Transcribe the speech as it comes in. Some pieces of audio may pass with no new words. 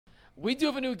We do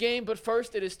have a new game, but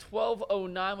first it is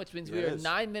 12:09, which means we are Yes.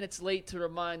 9 minutes late to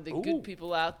remind the good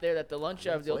people out there that the lunch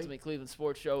hour of the late. Ultimate Cleveland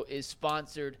Sports Show is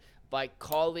sponsored by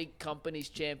Colleague Companies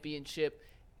Championship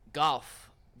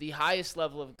Golf, the highest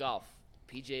level of golf.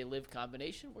 PGA Live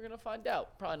combination, we're going to find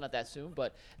out. Probably not that soon,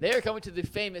 but they are coming to the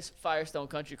famous Firestone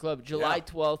Country Club July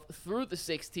 12th through the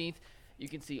 16th. You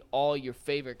can see all your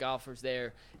favorite golfers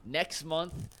there. Next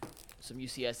month, some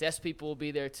UCSS people will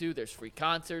be there too. There's free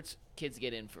concerts. Kids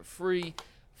get in for free.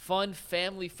 Fun,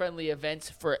 family-friendly events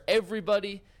for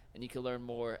everybody. And you can learn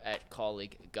more at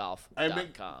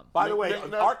colleaguegolf.com. By the way,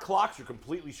 our clocks are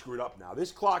completely screwed up now.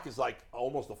 This clock is like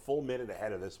almost a full minute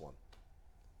ahead of this one.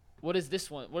 What is this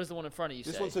one? What does the one in front of you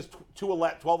say? This one says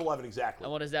 12:11 exactly.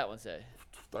 And what does that one say?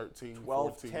 13, 12,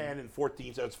 14. 10, and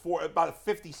 14. So it's about a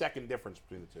 50-second difference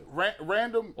between the two.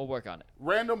 Random. We'll work on it.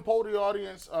 Random poll the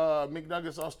audience.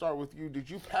 McNuggets, I'll start with you. Did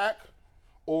you pack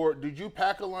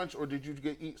a lunch, or did you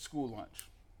eat school lunch?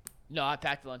 No, I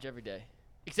packed lunch every day.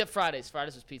 Except Fridays.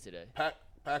 Fridays was pizza day. Pack.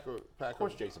 Of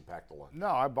course, Jason packed the lunch. No,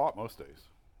 I bought most days.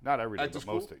 Not every day, At the but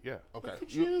school? most days. Yeah. Okay.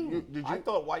 Did I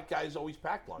thought white guys always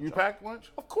packed lunch. You packed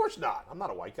lunch? Of course not. I'm not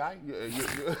a white guy.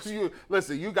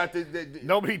 Listen, you got the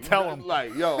Nobody tell him.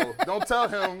 Like, yo, don't tell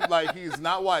him like he's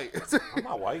not white. I'm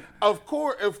not white. Of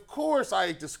course, I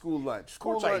ate the school lunch. Of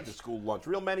course I ate the school lunch.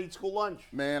 Real men eat school lunch.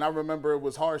 Man, I remember it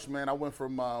was harsh, man. I went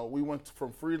from we went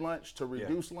from free lunch to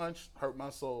reduced lunch. Hurt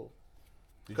my soul.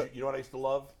 You know what I used to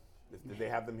love? Did they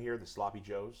have them here? The sloppy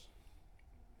joes.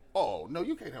 Oh no,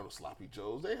 you can't have the sloppy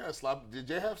joes. They had sloppy. Did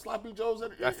they have sloppy joes?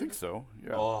 I think so.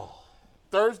 Yeah. Oh,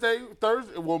 Thursday.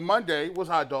 Well, Monday was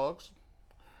hot dogs.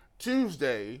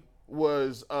 Tuesday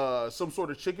was some sort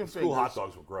of chicken fingers. school hot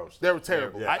dogs were gross. They were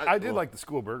terrible. Yeah. I did like the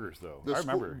school burgers, though. I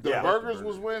remember. The Yeah. burgers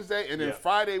was Wednesday, and then Yeah.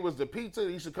 Friday was the pizza.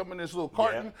 They used to come in this little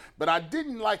carton, Yeah. but I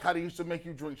didn't like how they used to make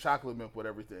you drink chocolate milk with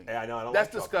everything. Yeah, I know. I don't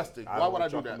That's like chocolate. disgusting. I Why don't would I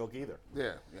like do chocolate that? milk either.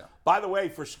 Yeah. By the way,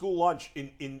 for school lunch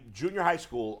in junior high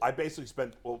school, I basically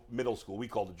spent middle school. We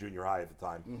called it junior high at the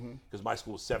time because my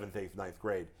school was 7th, 8th, 9th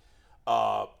grade.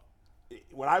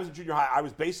 When I was in junior high, I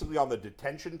was basically on the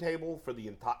detention table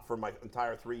for my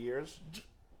entire 3 years.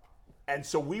 And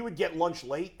so we would get lunch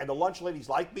late, and the lunch ladies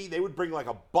like me, they would bring like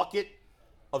a bucket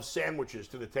of sandwiches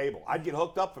to the table. I'd get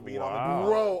hooked up for being on the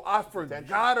Bro, I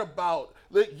forgot about.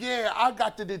 Yeah, I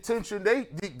got the detention.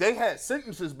 They had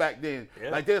sentences back then. Yeah.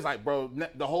 Like they was like, bro,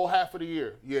 the whole half of the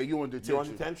year, yeah, you in detention. You're on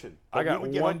detention. I But got we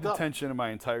would get one hooked up. detention in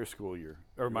my entire school year,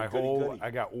 or my goody whole. goody.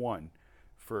 I got one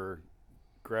for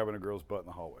grabbing a girl's butt in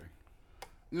the hallway.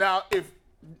 Now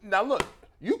look,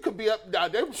 you could be up. Now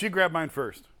She grabbed mine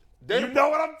first. You know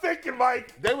what I'm thinking,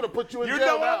 Mike. They would have put you in You jail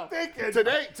know what now. I'm thinking.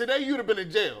 Today you'd have been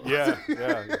in jail. Yeah.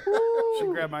 She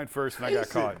grabbed mine first, and I got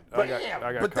caught. I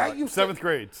got but that caught. you said- Seventh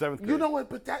grade. You know what?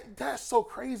 But that's so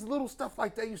crazy. Little stuff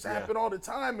like that used to happen all the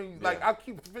time, and like I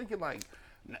keep thinking, like,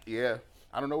 yeah,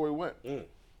 I don't know where he went.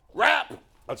 Rap.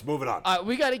 Let's move it on. All right,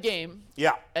 we got a game.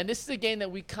 Yeah. And this is a game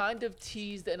that we kind of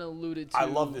teased and alluded to. I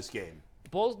love this game.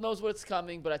 Bull knows what's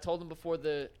coming, but I told him before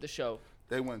the show.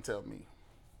 They wouldn't tell me.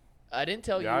 I didn't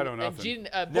tell you. I don't know And nothing. Bull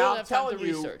Now didn't I'm have time telling to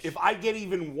you, research. if I get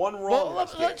even one wrong, Well, in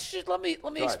this let me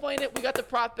ahead. explain it. We got the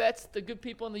prop bets. The good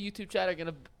people on the YouTube chat are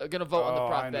gonna vote on the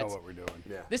prop I know bets. what we're doing.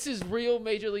 Yeah. This is real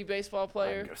Major League Baseball I'm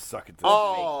player. gonna suck at this.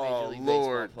 Oh Major League Baseball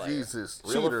Lord player. Jesus,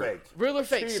 Real cheater. or fake? Real or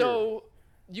fake? Cheater. So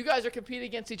you guys are competing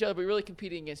against each other, but you're really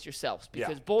competing against yourselves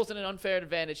because Yeah. Bull's in an unfair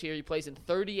advantage here. He plays in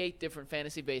 38 different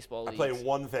fantasy baseball I leagues. play in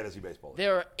one fantasy baseball league.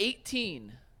 There are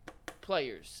 18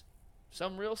 players,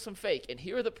 some real, some fake. And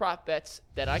here are the prop bets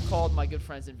that I called my good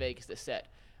friends in Vegas to set.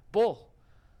 Bull,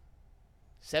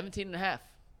 17.5. That's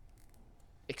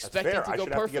Expecting fair. to I go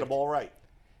should have to perfect. get them all right.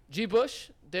 G. Bush,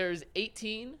 there's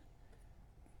 18.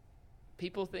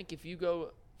 People think if you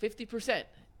go 50%,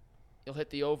 you'll hit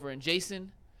the over. And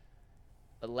Jason,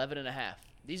 11.5.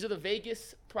 These are the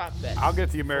Vegas prop bets. I'll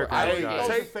get the American Hey, League guys. Those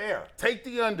are take- fair. Take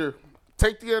the under.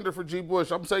 Take the under for G.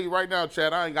 Bush. I'm telling you right now,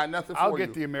 Chad. I ain't got nothing for I'll you.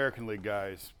 get the American League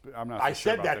guys. I'm not. So I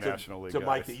sure said about that the National League to guys.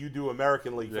 Mike that you do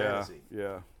American League Yeah, fantasy.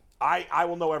 yeah. I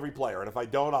will know every player, and if I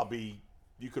don't, I'll be.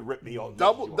 You could rip me all.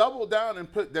 double down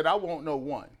and put that I won't know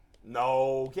one.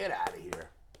 No, get out of here.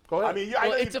 Go ahead. I mean,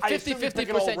 Well, it's a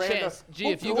 50% chance, G,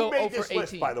 if you go made over this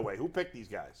list, 18. by the way, who picked these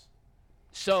guys?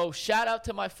 So shout out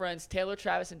to my friends Taylor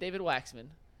Travis and David Waxman,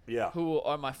 Yeah, who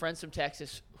are my friends from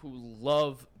Texas who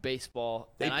love baseball.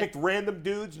 they And picked random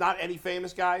dudes, not any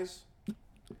famous guys.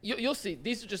 You'll see.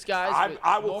 These are just guys.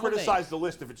 I with will normal criticize names. the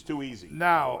list if it's too easy.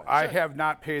 Now, I have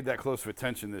not paid that close of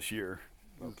attention this year,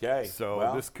 Okay, so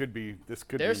well, this could be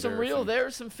There's some real,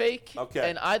 there's some fake. Okay.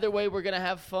 And either way, we're gonna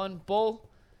have fun. Bull,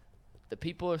 The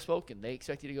people are spoken. They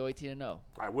expect you to go 18-0.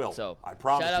 I will. So I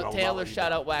promise shout you I out will not Taylor, let you shout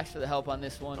down. out Wax for the help on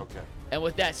this one. Okay. And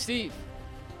with that, Steve,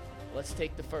 let's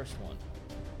take the first one.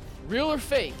 Real or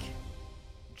fake?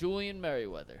 Julian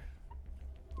Merriweather.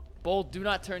 Bull, do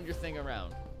not turn your thing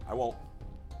around. I won't.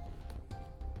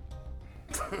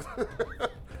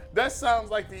 That sounds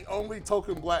like the only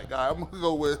token black guy. I'm gonna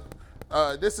go with.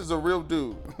 This is a real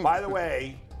dude. By the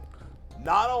way,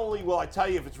 not only will I tell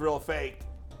you if it's real or fake,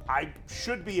 I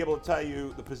should be able to tell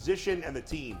you the position and the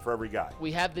team for every guy.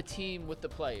 We have the team with the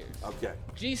players. Okay.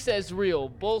 G says real.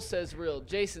 Bull says real.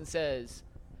 Jason says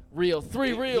real.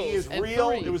 Three reals. He is and real.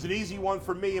 3. It was an easy one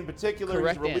for me in particular.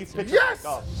 Correct He's a relief answer. pitcher. Yes,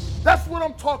 Oh. that's what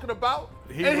I'm talking about.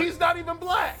 And was- he's not even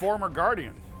black. Former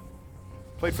Guardian.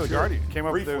 Played for the Guardian. Came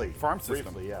up Briefly. with the farm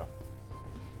system. Briefly, yeah.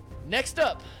 Next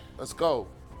up, Let's go.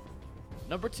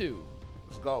 number 2,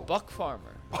 Let's go. Buck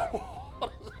Farmer.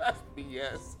 That's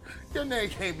BS. Your name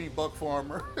can't be Buck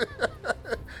Farmer.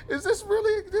 Is this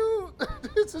really, dude?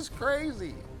 This is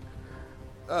crazy.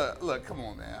 Look, come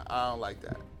on, man. I don't like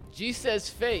that. G says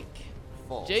fake.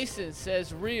 False. Jason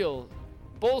says real.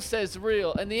 Bull says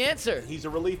real. And the answer, He's a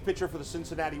relief pitcher for the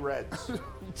Cincinnati Reds.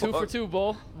 2 for 2,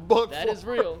 Bull. Buck That is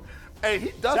Farmer. real. Hey,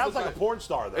 he does Sounds look like a porn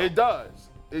star, though. It does.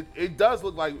 It does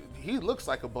look like he looks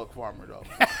like a Buck Farmer though.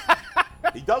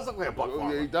 He does look like a buck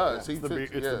farmer. Yeah, he does. Yeah. He It's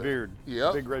fits- the beard.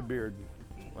 Yep. Big red beard.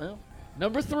 Well,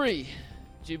 Number 3,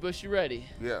 G Bush, you ready?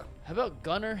 yeah. How about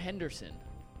Gunnar Henderson?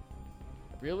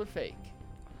 Real or fake?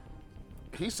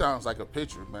 He sounds like a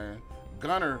pitcher, man.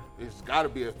 Gunner has got to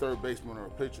be a third baseman or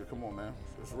a pitcher. Come on, man.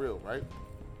 It's real, right?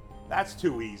 That's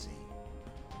too easy.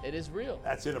 It is real.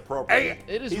 That's inappropriate.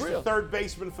 Hey, it is He's real. the third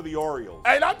baseman for the Orioles.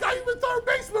 Hey, I got even third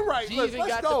baseman right. G Let's even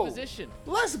got go. the position.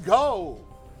 Let's go.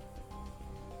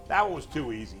 That one was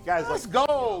too easy. Guys, Let's like,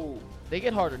 go. They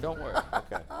get harder, don't worry.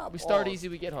 okay. We start Pause. easy,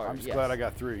 we get harder. I'm just yes. glad I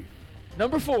got 3.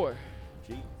 Number 4,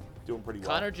 Gee, doing pretty well.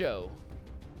 Connor Joe.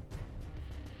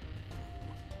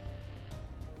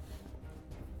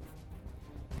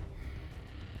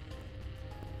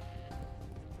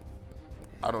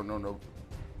 I don't know no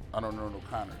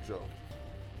Connor Joe.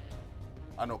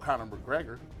 I know Conor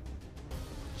McGregor.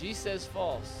 G says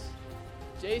false.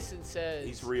 Jason says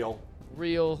He's real.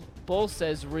 real. Bull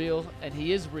says real, and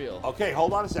he is real. Okay,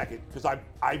 hold on a second, because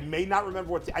I may not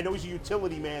remember what. I know he's a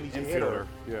utility man. He's a hitter.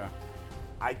 Infielder. Yeah.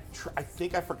 I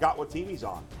think I forgot what team he's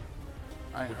on.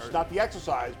 I ain't It's heard. not the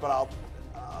exercise, but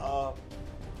I'll.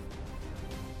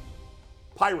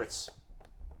 Pirates.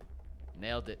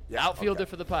 Nailed it. Yeah, Outfielder okay.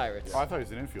 for the Pirates. Oh, I thought he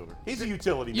was an infielder. He's a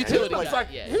utility man. Utility Looks guy, like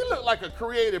yeah. he looked like a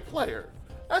creative player.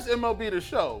 That's MLB The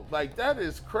Show. Like that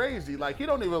is crazy. Like he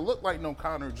don't even look like no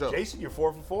Connor Joe. Jason, you're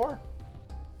 4 for 4.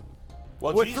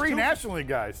 Well, With G's 3 2 National League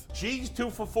guys. G's 2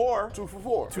 for 4. 2 for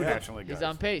 4. 2 Yeah. National League guys. He's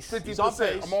on pace. 50%. He's on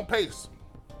pace. I'm on pace.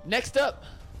 Next up,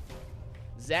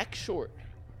 Zach Short.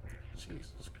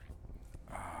 Jesus.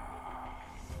 I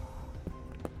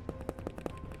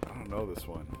don't know this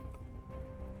one.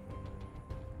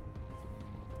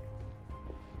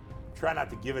 Try not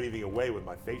to give anything away with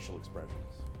my facial expressions.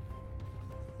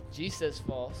 G says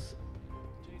false.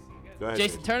 Go ahead,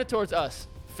 Jason, turn it towards us.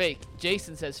 Fake.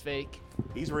 Jason says fake.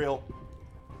 He's real.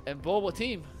 And Bull, what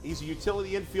team? He's a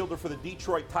utility infielder for the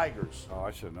Detroit Tigers. Oh,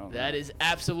 I should have known That is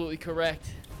absolutely correct.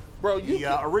 Bro, you He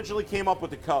originally came up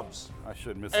with the Cubs. I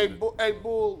should miss Hey, it.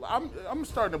 Bull, I'm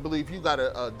starting to believe you got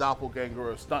a doppelganger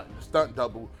or a stunt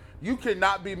double. You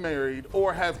cannot be married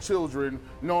or have children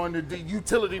knowing the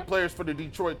utility players for the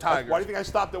Detroit Tigers. Why do you think I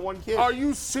stopped at one kid? Are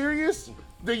you serious?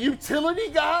 The utility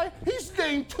guy? He's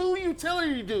named 2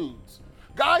 utility dudes.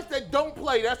 Guys that don't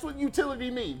play, that's what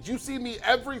utility means. You see me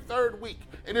every third week,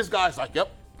 and this guy's like, yep,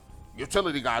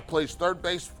 utility guy plays third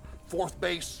base, fourth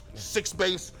base, sixth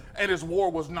base, and his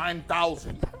WAR was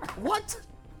 9,000. What?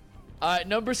 All right,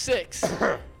 number 6.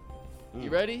 You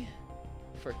ready?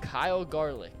 For Kyle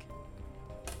Garlick.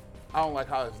 I don't like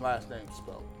how his last name's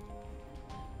spelled.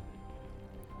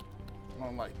 I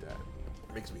don't like that.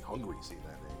 Makes me hungry seeing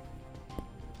that name.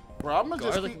 Bro, I'm gonna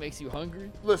just Garlic keep, makes you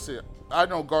hungry? listen, I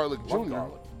know Garlic Love Jr.,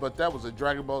 Garlic. but that was a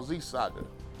Dragon Ball Z saga.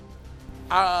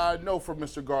 I know for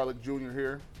Mr. Garlic Jr.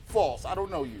 here. False. I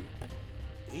don't know you.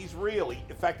 He's real. In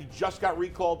fact, he just got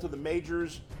recalled to the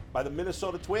majors by the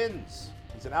Minnesota Twins.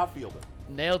 He's an outfielder.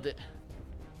 Nailed it.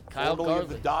 Kyle Formerly of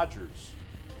the Garlic. Dodgers.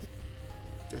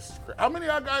 This is crazy. How many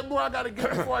more I got to get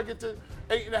before I get to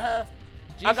 8.5?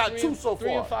 G's I got 3 2 so 3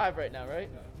 far. and 5 right now, right?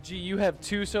 G, you have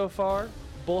 2 so far.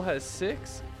 Bull has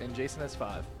 6, and Jason has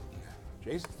 5.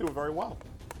 Jason's doing very well.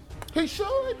 He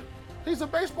should. He's a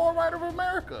baseball writer of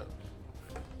America.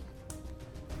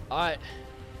 All right,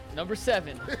 number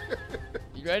 7.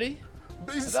 You ready?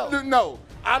 He's- About- No,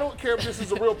 I don't care if this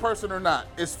is a real person or not.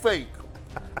 It's fake.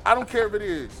 I don't care if it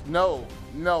is. No,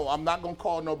 I'm not gonna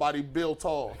call nobody Bill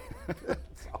Tall.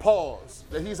 Pause.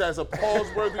 That he has a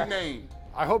pause-worthy name.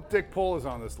 I hope Dick Pole is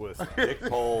on this list. Dick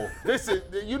Pole.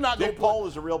 You're not Dick gonna Pole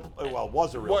is was a real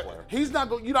player. He's not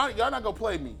going. Y'all not gonna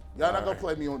play me. Y'all not gonna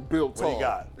play me on Bill Tall. What you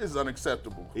got? This is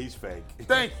unacceptable. He's fake.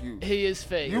 Thank you. He is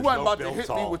fake. You weren't about Bill to hit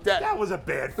Tall. me with that. That was a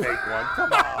bad fake one.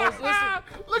 Come on. Listen,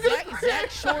 Look at Zach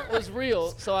Short was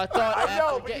real, so I thought I know,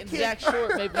 after but getting you Zach can't.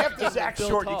 Short, maybe After Zach Bill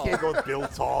Short, Tall. you can't go with Bill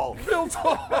Tall. Bill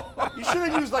Tall. You should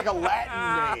have used like a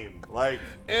Latin name, like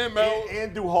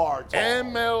Andujar Tall.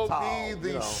 MLB Tall,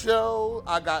 the show.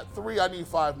 I got 3. I need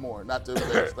 5 more. Not to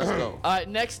embarrass. Let's go. All right,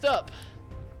 next up.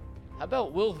 How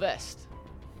about Will Vest?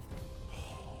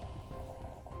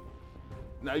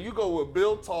 Now you go with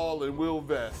Bill Tall and Will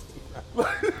Vest.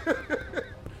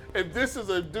 If this is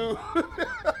a dude,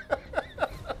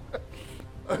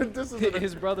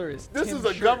 His brother is. this Tim is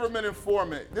a Shirt. government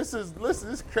informant. This is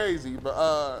crazy,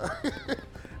 but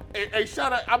hey,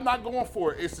 shout out. I'm not going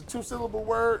for it. It's a 2-syllable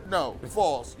word. No,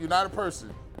 false. You're not a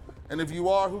person, and if you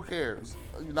are, who cares?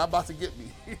 You're not about to get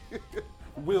me.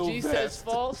 Will G Vest. says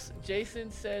false.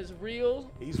 Jason says real.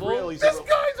 He's Bull- real. He's This guy's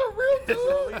a real He's a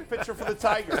dude. relief pitcher for the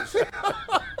Tigers.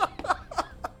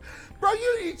 Bro,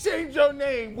 you need to change your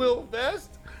name, Will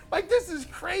Vest. Like, this is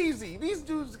crazy. These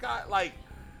dudes got, like,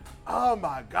 oh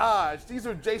my gosh. These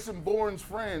are Jason Bourne's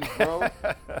friends, bro.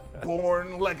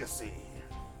 Bourne Legacy.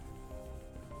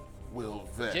 Will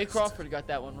Vest. Jay Crawford got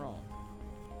that one wrong.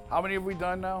 How many have we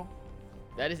done now?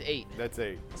 That is 8. That's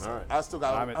 8. All right. I still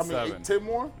got, I'm at 7. 10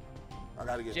 more? I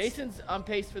got to get Jason's on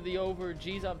pace for the over.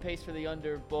 G's on pace for the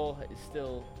under. Bull is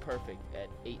still perfect at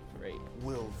 8 for 8.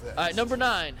 Will Vest. All right, number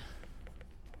 9.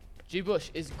 G.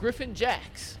 Bush, is Griffin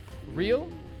Jax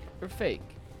real or fake?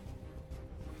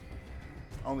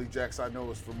 Only Jax I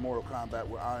know is from Mortal Kombat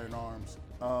with Iron Arms.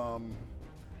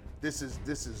 This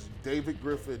is David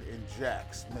Griffin and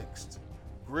Jax mixed.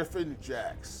 Griffin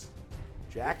Jax.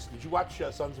 Jax, did you watch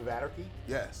Sons of Anarchy?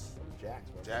 Yes. Jax.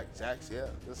 wasn't it? Jax, yeah.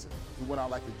 Listen, he went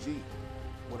out like a G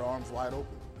with arms wide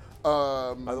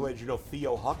open. By the way, did you know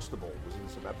Theo Huxtable was in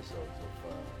some episodes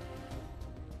of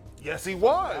Yes, he Sons of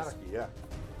was. Anarchy? Yeah.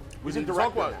 We He's a need to talk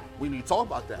director about now. it. We need to talk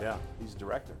about that. Yeah, he's a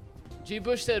director. G.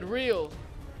 Bush said real.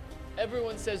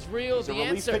 Everyone says real. He's a The relief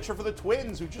answer. pitcher for the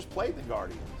Twins who just played the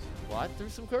Guardians. Well, I threw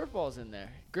some curveballs in there.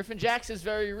 Griffin Jax is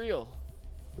very real.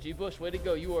 G. Bush, way to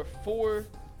go. You are 4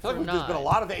 I for feel like 9. there's been a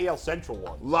lot of the AL Central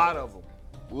ones. A lot of them.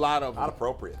 Not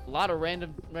appropriate. A lot of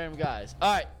random guys.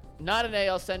 All right, not an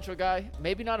AL Central guy.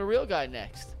 Maybe not a real guy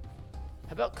next.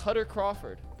 How about Cutter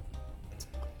Crawford?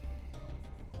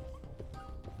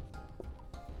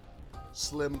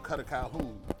 Slim Cutter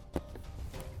Calhoun.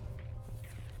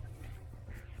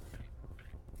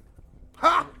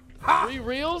 Ha! Ha! 3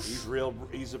 reals? He's real.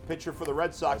 He's a pitcher for the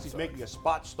Red Sox. He's making a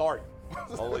spot start.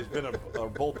 Although he's been a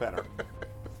bullpenner.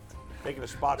 Making a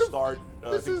spot start,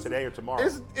 I think today or tomorrow.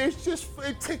 It's just,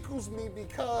 it tickles me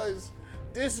because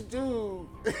this dude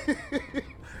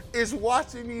is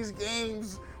watching these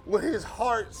games with his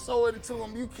heart so into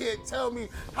him. You can't tell me.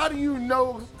 How do you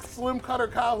know Slim Cutter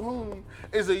Calhoun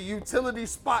is a utility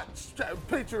spot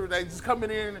pitcher that's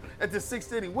coming in at the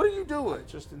 6th inning? What are you doing?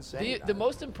 Just insane. The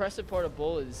most impressive part of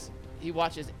Bull is he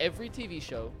watches every TV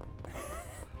show.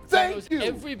 He Thank knows you.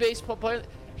 every baseball player.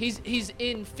 He's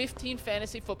in 15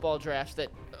 fantasy football drafts that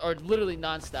are literally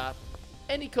nonstop,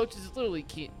 and he coaches his little league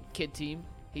kid team.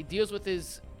 He deals with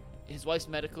his wife's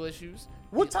medical issues.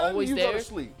 What He's time do always you there. go to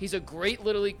sleep? He's a great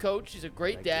little league coach. He's a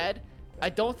great dad. I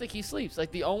don't think he sleeps.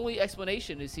 Like, the only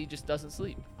explanation is he just doesn't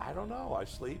sleep. I don't know. I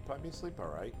sleep. Sleep all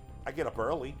right. I get up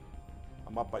early.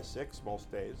 I'm up by 6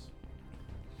 most days.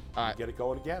 All right, Get it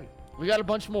going again. we got a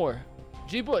bunch more.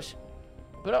 G. Bush,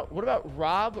 but what about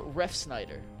Rob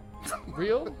Refsnyder?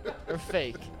 Real or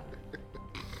fake?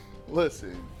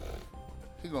 Listen,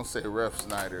 he's gonna say Ref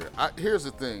Snyder. Here's the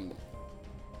thing.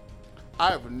 I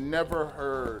have never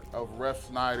heard of Ref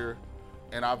Snyder,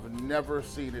 and I've never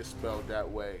seen it spelled that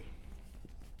way.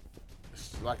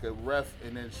 It's like a ref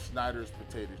and then Snyder's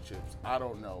potato chips. I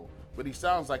don't know, but he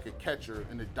sounds like a catcher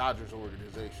in the Dodgers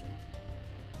organization.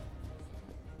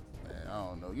 Man, I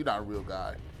don't know. You're not a real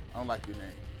guy. I don't like your name.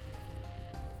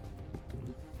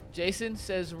 Jason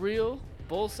says real.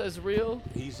 Bull says real.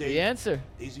 He's The answer.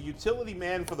 He's a utility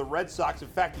man for the Red Sox. In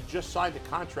fact, he just signed a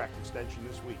contract extension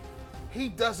this week. He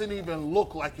doesn't even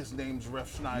look like his name's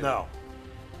Ref Schneider. No.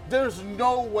 There's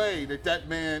no way that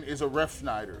man is a Ref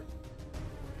Schneider.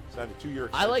 Signed a 2-year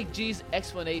extension. I like G's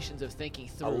explanations of thinking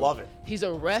through. I love it. He's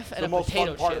a ref and the a most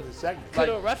potato fun part chip. of the segment. Could Like-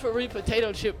 a referee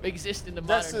potato chip exist in the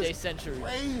That's modern day just century?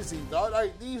 crazy, dog.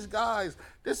 Like, these guys,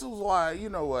 this is why, you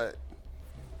know what?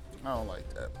 I don't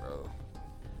like that, bro.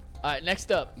 All right,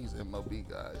 next up, These MLB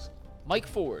guys. Mike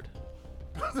Ford.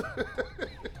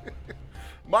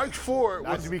 Mike Ford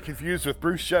Not was to be confused with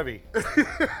Bruce Chevy.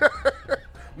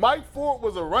 Mike Ford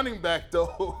was a running back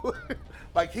though.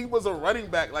 Like he was a running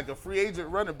back, like a free agent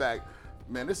running back.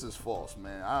 Man, this is false,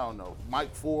 man. I don't know.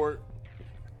 Mike Ford.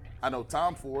 I know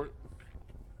Tom Ford.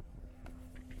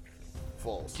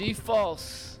 False. G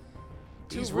false.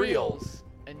 He's Two real. reals.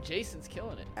 And Jason's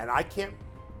killing it. And I can't.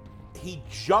 He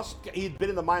had been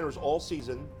in the minors all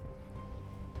season.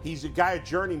 He's a guy, a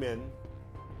journeyman.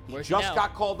 He Where's he just now?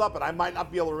 got called up, and I might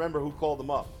not be able to remember who called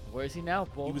him up. Where is he now,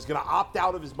 Bull? He was going to opt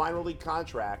out of his minor league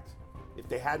contract if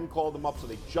they hadn't called him up, so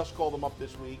they just called him up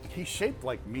this week. He's shaped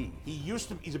like me.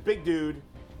 He's a big dude.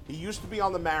 He used to be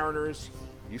on the Mariners.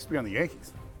 He used to be on the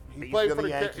Yankees. He He's played been for the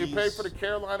the Yankees. he played for the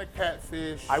Carolina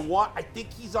Catfish. I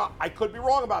think he's on. I could be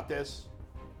wrong about this.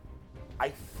 I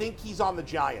think he's on the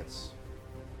Giants.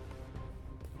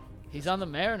 He's on the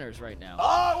Mariners right now.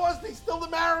 Oh, it wasn't. He's still the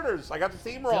Mariners. I got the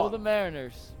team wrong. Still the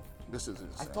Mariners. This is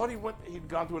insane. I thought he'd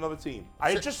gone to another team.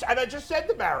 I just said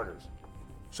the Mariners.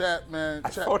 Chat, man. I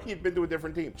Chat, thought he'd been to a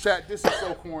different team. chat, this is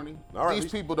so corny. All right, These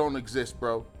least- people don't exist,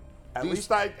 bro. At These-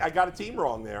 least I got a team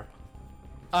wrong there.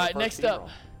 All right, First next team up. wrong.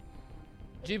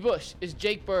 G. Bush, is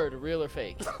Jake Bird real or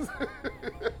fake?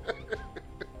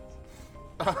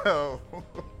 Oh,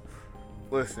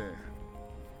 listen,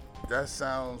 that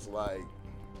sounds like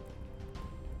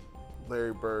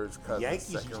Larry Bird's cousin.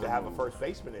 Yankees used to have a first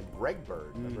baseman named Greg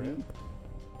Bird. Remember him?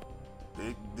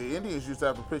 The Indians used to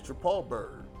have a pitcher, Paul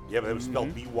Bird. Yeah, but it was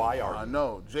spelled B-Y-R. I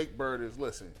know. Jake Bird is,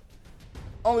 listen,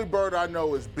 only Bird I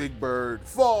know is Big Bird.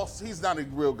 False. He's not a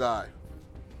real guy.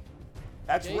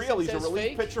 That's Jason real. He's a says relief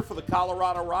fake? pitcher for the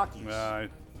Colorado Rockies. I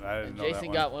didn't know Jason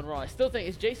that got one wrong. I still think,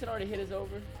 is Jason already hit his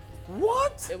over?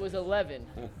 What? It was 11.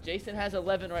 Jason has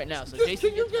 11 right now, so Can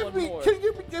Jason you gets give one me? more. Can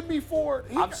you give me Ford?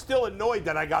 I'm still annoyed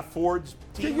that I got Ford's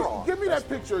Can team you wrong. give me that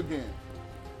picture again?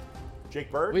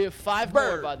 Jake Bird? We have 5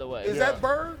 Bird. more, by the way. Is that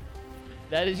Bird?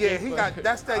 That is Yeah, Jake he Bird. got.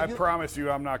 That's that. I promise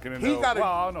you, I'm not going to He know. got a- Well,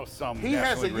 I'll know some. He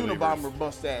has a National League Unabomber relievers.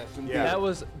 mustache. Yeah. That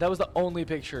was the only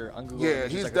picture on Google. Yeah,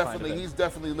 Images he's I could find of definitely it. he's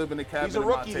definitely living the cabin. He's a in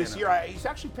rookie this Montana. year. He's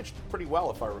actually pitched pretty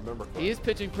well, if I remember correctly. He is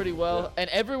pitching pretty well, and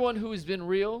everyone who has been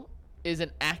real is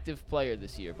an active player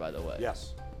this year, by the way.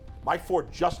 Yes. Mike Ford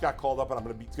just got called up,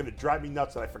 and it's going to drive me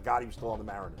nuts that I forgot he was still on the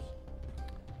Mariners.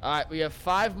 All right, we have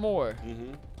 5 more.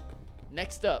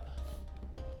 Next up,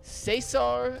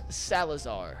 Cesar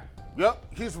Salazar. Yep,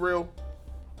 he's real.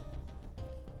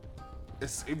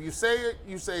 If you say it,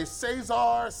 you say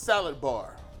Cesar Salad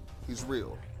Bar. He's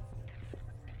real.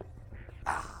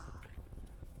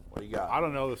 What do you got? I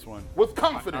don't know this one. With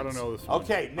confidence. I don't know this one.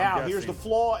 Okay, I'm now here's the guessing.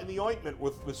 flaw in the ointment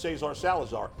with Cesar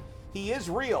Salazar. He is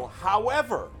real.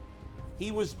 However,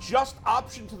 he was just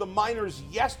optioned to the minors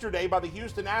yesterday by the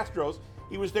Houston Astros.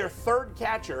 He was their third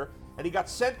catcher, and he got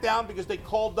sent down because they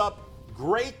called up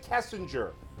Gray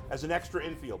Kessinger as an extra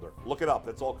infielder. Look it up.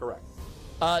 That's all correct.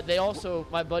 They also,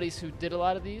 my buddies who did a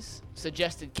lot of these,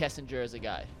 suggested Kessinger as a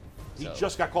guy. He So-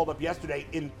 just got called up yesterday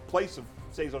in place of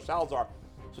Cesar Salazar.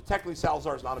 So technically,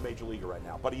 Salazar is not a major leaguer right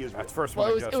now, but he is real. That's the first Well, one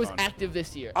I it was, guessed it was on. active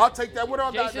this year. I'll take that. What do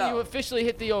I got Jason, now? you officially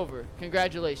hit the over.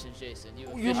 Congratulations, Jason. You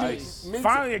officially Nice. Me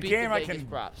Finally, a beat game the I Vegas can.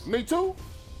 props. Me too.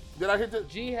 Did I hit the?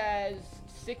 G has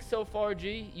 6 so far,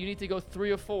 G. You need to go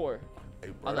 3 or 4. Hey,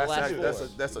 On bro, the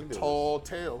last that's four. a tall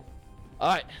tale. All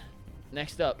right,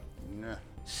 next up, Nah.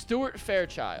 Stuart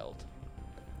Fairchild.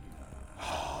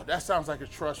 Oh, that sounds like a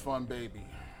trust fund baby.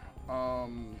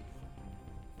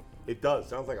 It does.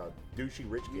 Sounds like a douchey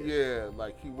rich kid. Yeah,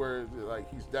 like he wears, like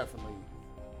he's definitely.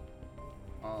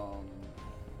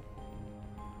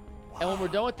 And when we're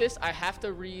done with this, I have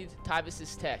to read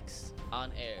Tyvis's text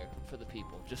on air for the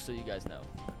people, just so you guys know.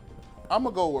 I'm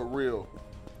gonna go with real.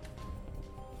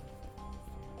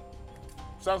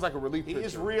 Sounds like a relief He pitcher.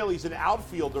 is real. He's an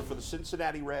outfielder for the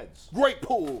Cincinnati Reds. Great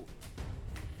pool.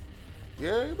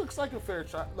 Yeah, he looks like a fair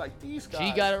child. Like these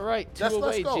guys. G got it right. 2 Let's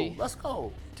away, go. G. Let's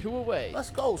go. 2 away. Let's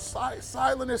go.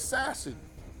 Silent assassin.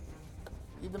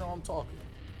 Even though I'm talking.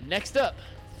 Next up,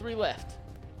 3 left.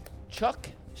 Chuck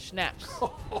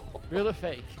Schnaps. Real or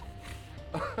fake?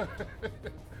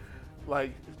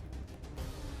 Like,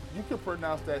 you can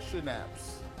pronounce that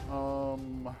schnapps.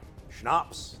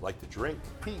 Schnapps, like the drink.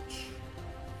 Peach.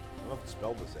 I don't know if it's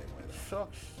spelled the same way. though.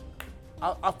 Shucks.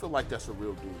 I feel like that's a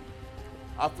real dude.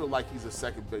 I feel like he's a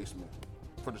second baseman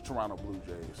for the Toronto Blue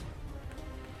Jays.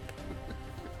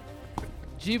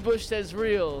 G. Bush says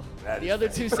real. That The is other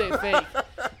fake. 2 say fake.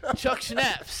 Chuck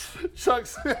Schnaps. Chuck,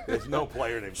 There's no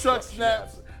player named Chuck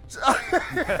Snaps.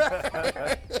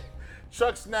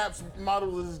 Chuck Snaps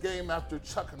models his game after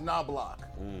Chuck Knobloch.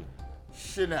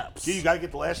 Schnapps. Gee, you got to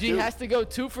get the last G two. has to go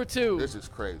 2 for 2. This is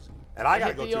crazy. And I to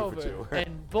got to hit go the 2 over, for 2.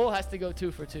 and Bull has to go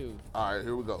 2 for 2. All right,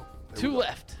 here we go. Here 2 we go.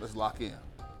 left. Let's lock in.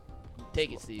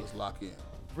 Take it, Steve. Let's lock in.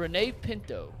 Renee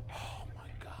Pinto. Oh my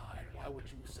God! Why would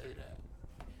you say that?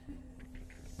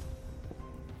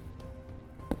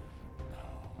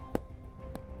 No.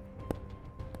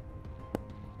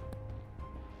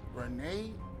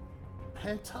 Renee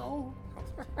Pinto.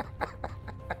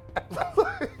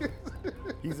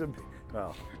 He's a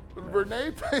well.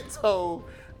 Renee Pinto.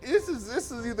 This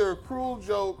is either a cruel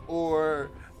joke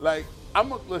or like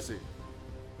listen.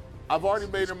 I've already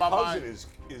made in my Cousin mind.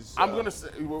 is I'm gonna say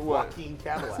what? Joaquin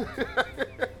Cadillac.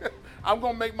 I'm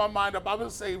gonna make my mind up. I'm gonna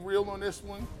say real on this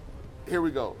one. Here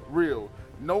we go. Real.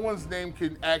 No one's name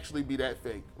can actually be that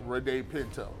fake. Renee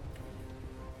Pinto.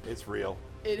 It's real.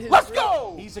 It is Let's real.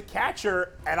 go. He's a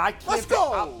catcher, and I can't. Let's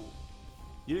go.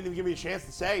 You didn't even give me a chance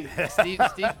to say. Steve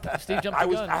jumped the gun.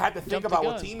 I had to think Jumped the about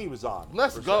what gun. team he was on.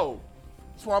 Let's for a go.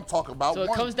 That's what I'm talking about. So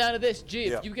it comes down to this. G,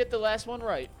 if Yeah. you get the last one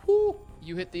right, Whew.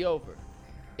 you hit the over.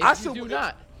 I If you should- do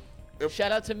not, if-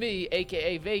 shout out to me,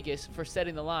 a.k.a. Vegas, for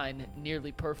setting the line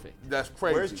nearly perfect. That's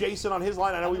crazy. Where's Jason on his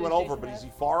line? I know How he many went Jason over, but have? is he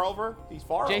far over? He's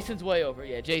far Jason's way over.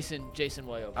 Yeah, Jason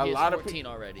way over. A He has lot of 14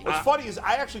 already. over. What's funny is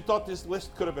I actually thought this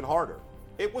list could have been harder.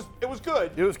 It was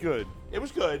good. It was good. It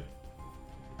was good.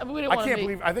 I mean, we didn't I want can't to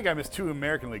believe. I think I missed 2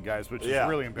 American League guys, which Yeah. is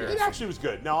really embarrassing. It actually was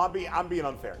good. No, I'm being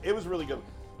unfair. It was really good.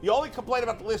 The only complaint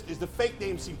about the list is the fake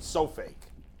name seemed so fake.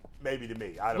 Maybe to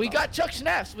me. I don't know. We got Chuck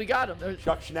Schnaps. We got him.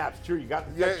 Chuck Schnaps. True, you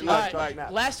got the Yeah, Chuck All that's Schnaps. right,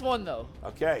 right. last one, though.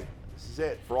 Okay, this is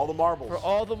it for all the marbles. For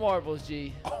all the marbles,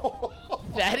 G.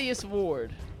 Thaddeus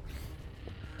Ward.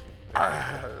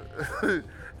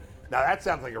 Now that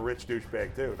sounds like a rich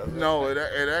douchebag too, doesn't it? No, it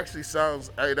actually sounds.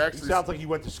 It He actually sounds like he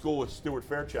went to school with Stuart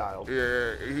Fairchild.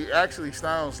 Yeah, he actually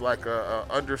sounds like a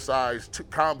undersized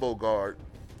combo guard.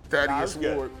 Nah, it Thaddeus was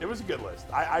good. Ward. It was a good list.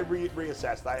 I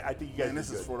reassessed. I think you guys And this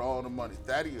did is good. for all the money.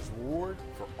 Thaddeus Ward,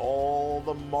 For all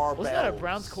the marbles. Wasn't that a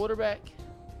Browns quarterback?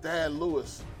 Dad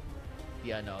Lewis.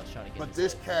 Yeah, I know. I was trying to get But his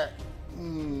this head. cat, Is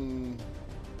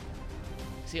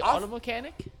he an I've- auto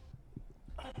mechanic?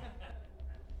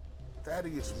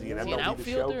 Thaddeus he an Is Ward. he an MLB The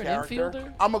Show outfielder? An character?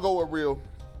 infielder? I'm gonna go with real.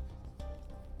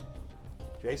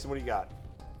 Jason, what do you got?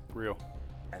 Real.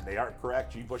 And they aren't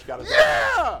correct. G. Bush got his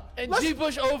Yeah, And Let's- G.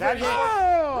 Bush That is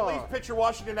overhit. relief pitcher,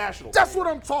 Washington Nationals. That's what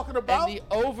I'm talking about. And the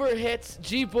overhits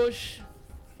G. Bush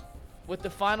with the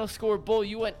final score. Bull,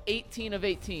 you went 18 of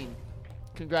 18.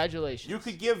 Congratulations. You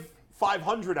could give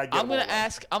 500. I get. I'm gonna them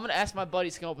all right. ask my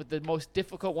buddies to come up with the most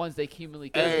difficult ones they humanly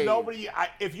can. Hey. Nobody.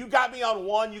 If you got me on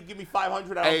one, you give me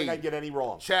 500. I don't Hey, think I'd get any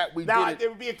wrong. chat, we now did it. there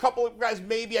would be a couple of guys.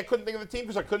 Maybe I couldn't think of the team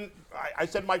because I couldn't. I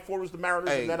said Mike Ford was the Mariners,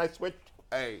 Hey. and then I switched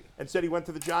Hey, and said he went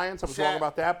to the Giants. I was chat, wrong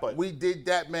about that, but we did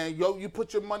that, man. Yo, you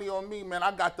put your money on me, man.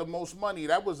 I got the most money.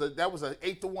 That was a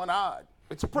 8-to-1 odd.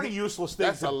 it's a pretty useless thing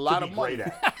That's to, a lot to be of money. great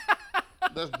at.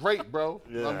 That's great, bro.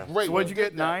 Yeah. I'm great. So what'd you bro.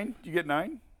 get? 9? You get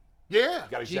 9? Yeah.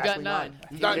 Got G got exactly 9.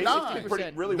 You got Jason 9. did pretty,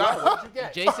 50%. really well. What did you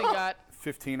get? Jason got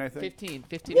 15, I think. 15.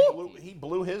 15. He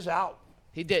blew his out.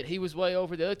 He did. He was way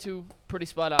over. The other two, pretty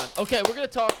spot on. Okay, we're going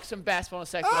to talk some basketball in a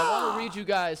second. But I want to read you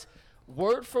guys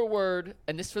word for word,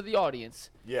 and this for the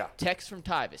audience, Yeah. text from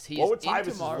Tyvis. He What would is in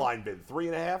Tyvus's tomorrow line been?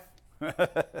 3.5.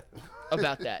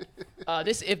 about that.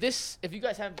 If you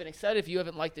guys haven't been excited, if you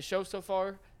haven't liked the show so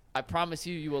far, I promise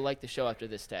you will like the show after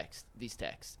these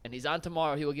texts. And he's on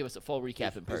tomorrow. He will give us a full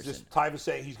recap in Is person. this Tyvus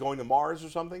saying he's going to Mars or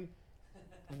something?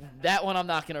 That one I'm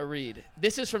not going to read.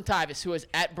 This is from Tyvis, who is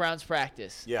at Brown's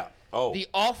practice. Yeah. Oh. The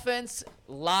offense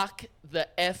lock the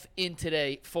F in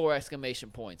today, 4 exclamation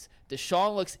points.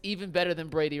 Deshaun looks even better than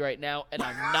Brady right now, and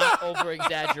I'm not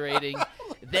over-exaggerating.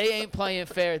 They ain't playing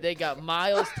fair. They got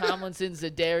Miles, Tomlinson,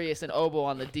 Zadarius, and Obo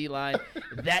on the D-line.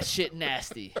 That shit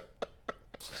nasty.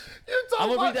 I'm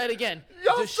going to read that again.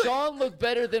 Deshaun looked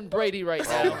better than Brady right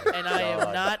now, and I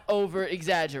am not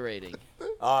over-exaggerating.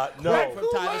 No. Quote from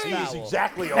Tyvis He is Powell.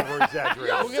 exactly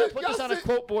over-exaggerating. We're going to put this on a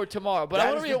quote board tomorrow, but I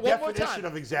That want to is read the it one more definition time.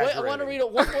 of Wait, I want to exaggerating. read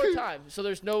it one more time so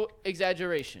there's no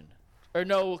exaggeration or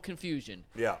no confusion.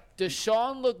 Yeah.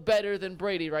 Deshaun looked better than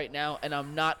Brady right now, and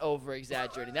I'm not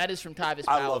over-exaggerating. That is from Tyvis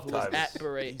I Powell, love who is Tyvis. at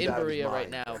Berea, He's in out of his Berea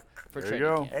right mind. now for There you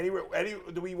training go.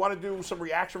 camp. Do we want to do some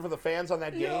reaction for the fans on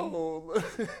that game? Yo.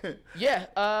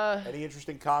 Yeah, Any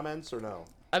interesting comments or no?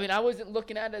 I mean, I wasn't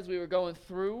looking at it as we were going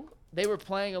through. They were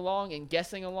playing along and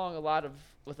guessing along with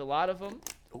a lot of them.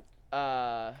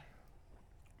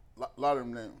 lot of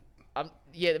them now.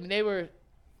 Yeah, I mean, they were.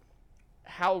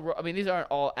 These aren't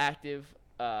all active.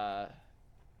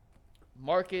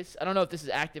 Marcus, I don't know if this is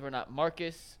active or not.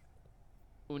 Marcus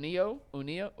Uoeno,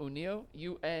 Uoeno,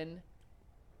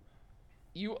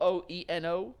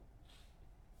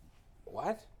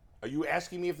 What? Are you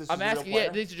asking me if this I'm is a real asking. player?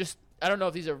 Yeah, these are just. I don't know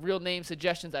if these are real name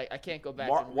suggestions. I can't go back.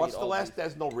 And read What's the all last?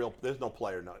 these. There's no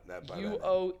player. That by that name.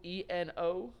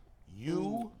 UOENO.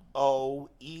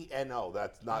 UOENO.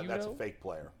 That's not. That's a Uno? fake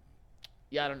player.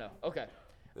 Yeah, I don't know. Okay.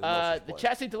 There's no such The player.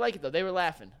 chat seemed to like it though. They were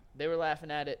laughing. They were laughing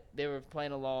at it. They were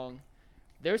playing along.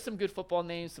 There's some good football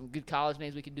names, some good college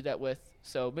names we can do that with.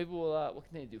 So maybe we'll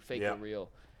continue to do fake or real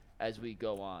as we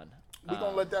go on. We're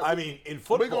going to let that. I mean, in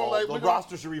football, we the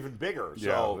rosters are even bigger.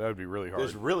 Yeah, So that would be really hard.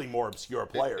 there's really more obscure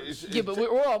players. Yeah, but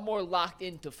we're all more locked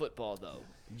into football though.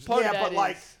 Part of that but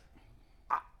like, is-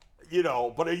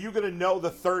 but are you going to know the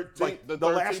the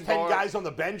last 13 10 bar- guys on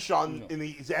the bench in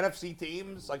these NFC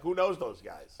teams? Like, who knows those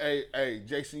guys? Hey,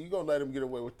 Jason, you going to let him get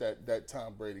away with that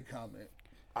Tom Brady comment?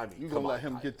 I mean, You come going to on, let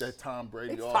him Tyvus. get that Tom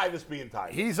Brady It's off? Tyvus being Tyvus.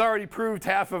 He's already proved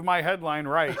half of my headline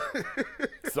right,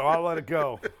 so I'll let it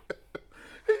go.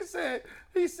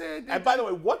 He said. And by the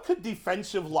way, what could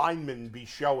defensive linemen be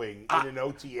showing in an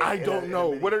OTA? I don't know.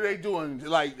 What are they doing?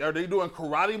 Like, are they doing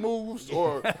karate moves,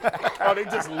 or are they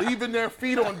just leaving their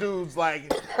feet on dudes? Like,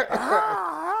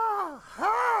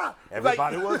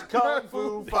 Everybody was kung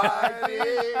fu fighting.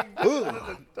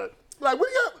 Like, what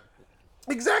do you?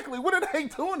 Exactly. What are they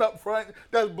doing up front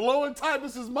that's blowing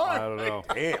Tyvus's mind? I don't know.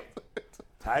 Damn.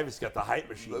 Tyvus got the hype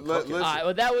machine cooking. All right,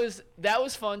 well, that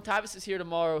was fun. Tyvus is here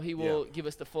tomorrow. He will give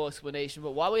us the full explanation.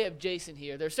 But while we have Jason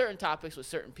here, there are certain topics with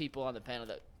certain people on the panel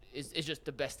that is just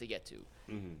the best to get to.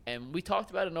 And we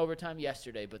talked about it in overtime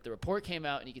yesterday, but the report came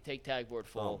out, and you can take tag board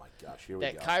full. Oh, my gosh. Here we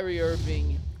that go. Kyrie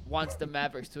Irving wants the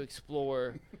Mavericks to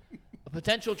explore a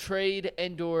potential trade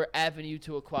and/or avenue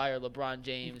to acquire LeBron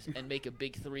James and make a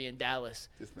big three in Dallas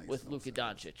with Luka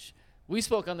Doncic. We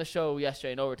spoke on the show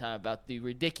yesterday in overtime about the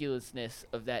ridiculousness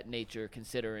of that nature,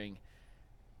 considering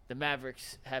the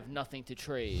Mavericks have nothing to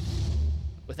trade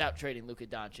without trading Luka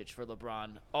Doncic for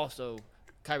LeBron. Also,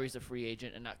 Kyrie's a free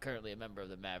agent and not currently a member of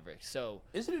the Mavericks. So,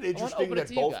 Isn't it I wanna interesting open it that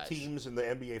to you both guys. teams in the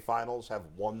NBA Finals have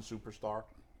one superstar?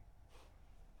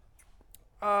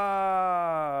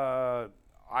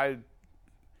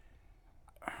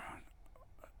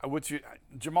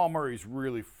 Jamal Murray's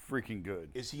really freaking good.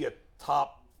 Is he a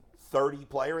top 30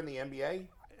 player in the NBA?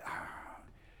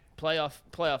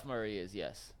 playoff Murray is,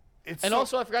 yes. It's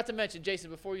Also, I forgot to mention,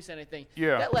 Jason, before you said anything,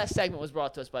 that last segment was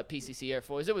brought to us by PCC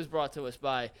Airfoils. It was brought to us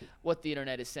by what the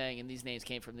internet is saying, and these names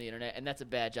came from the internet, and that's a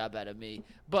bad job out of me.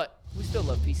 But we still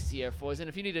love PCC Airfoils, and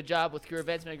if you need a job with career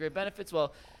advancement and great benefits,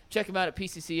 well, check them out at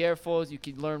PCC Airfoils. You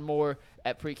can learn more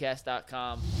at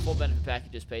precast.com. Full benefit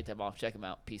packages, paid time off. Check them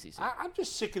out, PCC. I'm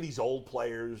just sick of these old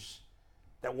players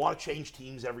that want to change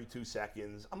teams every 2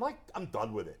 seconds. I'm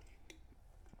done with it.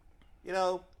 You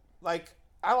know, like,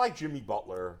 I like Jimmy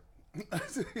Butler.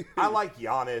 I like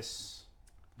Giannis.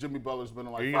 Jimmy Butler's been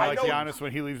in Are like you five. gonna like Giannis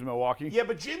when he leaves Milwaukee? Yeah,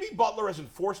 but Jimmy Butler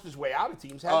hasn't forced his way out of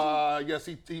teams, has Yes,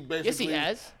 he basically. Yes, he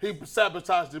has. He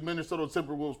sabotaged the Minnesota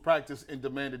Timberwolves practice and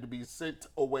demanded to be sent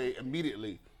away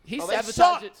immediately. He Oh, they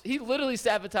sabotaged it. sucked. He literally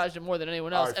sabotaged it more than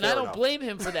anyone else, right, and I fair don't enough. blame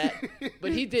him for that.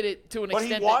 But he did it to an he? But he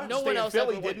extent wanted that no to one stay in else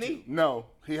Philly, ever went didn't he? to. No,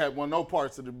 he had no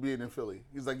parts of being in Philly.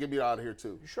 He's like, get me out of here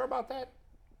too. You sure about that?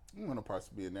 He want no parts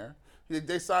of being there.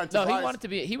 They signed No, Tobias. he wanted to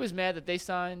be. He was mad that they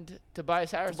signed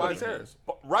Tobias Harris. Tobias Harris.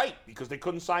 But, right, because they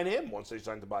couldn't sign him once they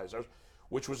signed Tobias Harris,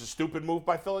 which was a stupid move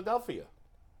by Philadelphia.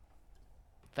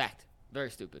 Fact. Very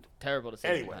stupid. Terrible to say.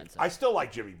 in Anyway, hindsight. I still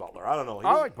like Jimmy Butler. I don't know.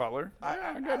 I like Butler. I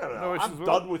got don't no know. issues I'm with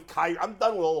done it. with Kyrie. I'm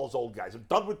done with all those old guys. I'm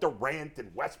done with Durant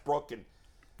and Westbrook and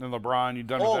And LeBron, you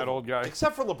done all with that of old them. guy?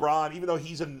 Except for LeBron, even though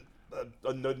he's a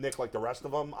Nick like the rest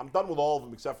of them. I'm done with all of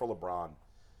them except for LeBron.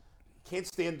 Can't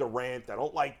stand Durant. I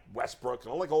don't like Westbrook. I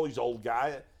don't like all these old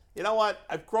guys. You know what?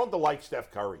 I've grown to like Steph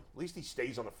Curry. At least he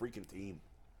stays on the freaking team.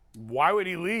 Why would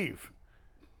he leave?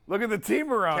 Look at the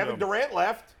team around Kevin him. Durant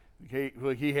left.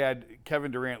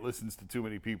 Kevin Durant listens to too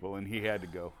many people, and he had to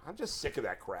go. I'm just sick of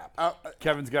that crap.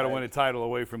 Kevin's got to win a title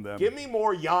away from them. Give me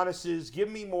more Giannis's. Give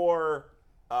me more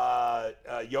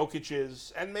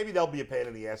Jokic's. And maybe they'll be a pain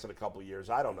in the ass in a couple of years.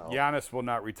 I don't know. Giannis will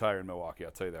not retire in Milwaukee.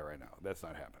 I'll tell you that right now. That's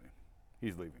not happening.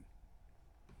 He's leaving.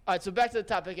 All right, so back to the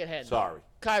topic at hand. Sorry.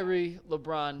 Kyrie,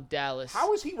 LeBron, Dallas.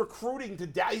 How is he recruiting to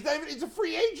Dallas? He's a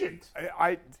free agent.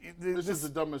 This is the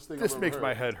dumbest thing This I've ever makes heard.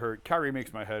 my head hurt. Kyrie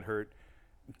makes my head hurt.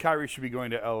 Kyrie should be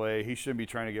going to L.A. He shouldn't be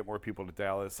trying to get more people to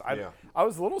Dallas. I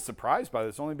was a little surprised by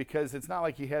this, only because it's not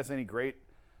like he has any great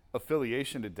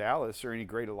affiliation to Dallas or any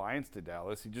great alliance to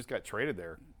Dallas. He just got traded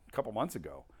there a couple months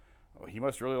ago. Well, he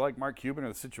must really like Mark Cuban or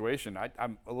the situation.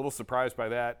 I'm a little surprised by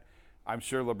that. I'm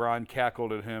sure LeBron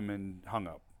cackled at him and hung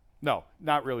up. No,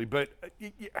 not really, but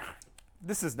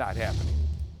this is not happening.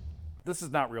 This is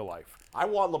not real life. I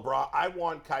want LeBron. I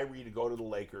want Kyrie to go to the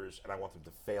Lakers, and I want them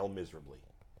to fail miserably.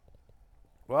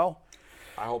 Well,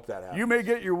 I hope that happens. you may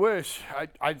get your wish.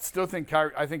 I still think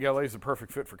Kyrie. I think LA is a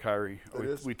perfect fit for Kyrie.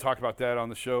 We talked about that on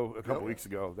the show a couple weeks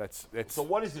ago. That's So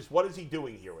what is this? What is he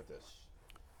doing here with this?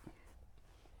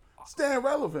 Staying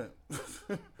relevant.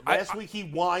 Last week he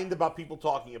whined about people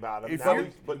talking about him. If Now you're-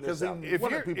 he's putting because this out. he- if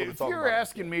What are you're, people to if talk you're about?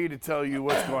 asking me to tell you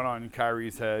what's going on in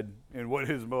Kyrie's head and what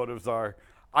his motives are,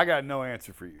 I got no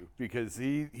answer for you because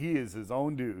he is his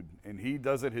own dude and he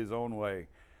does it his own way.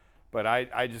 But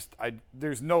I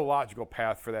there's no logical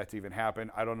path for that to even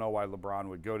happen. I don't know why LeBron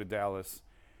would go to Dallas.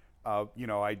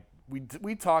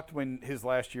 We talked when his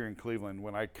last year in Cleveland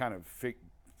when I kind of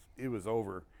it was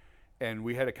over, and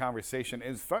we had a conversation.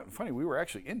 It's funny, we were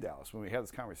actually in Dallas when we had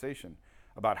this conversation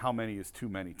about how many is too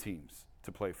many teams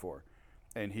to play for,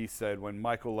 and he said when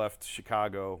Michael left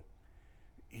Chicago,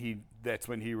 that's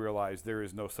when he realized there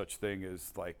is no such thing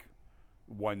as like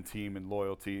one team and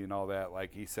loyalty and all that.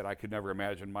 Like he said, I could never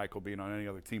imagine Michael being on any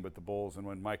other team but the Bulls. And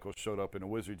when Michael showed up in a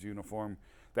Wizards uniform,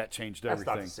 that changed That's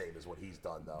everything. not the same as what he's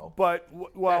done, though. But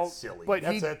well, That's silly. But I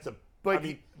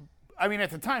I mean, at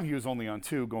the time he was only on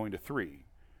 2, going to 3,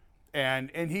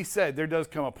 and he said there does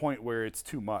come a point where it's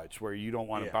too much, where you don't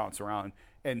want to bounce around.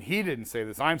 And he didn't say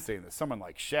this. I'm saying this. Someone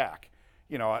like Shaq,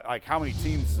 like how many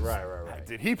teams Right.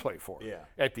 did he play for? Yeah.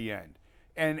 At the end.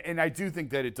 And I do think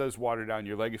that it does water down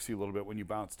your legacy a little bit when you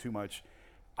bounce too much.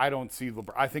 I don't see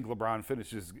I think LeBron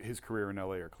finishes his career in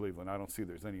LA or Cleveland. I don't think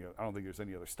there's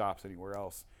any other stops anywhere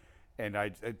else. And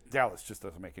Dallas just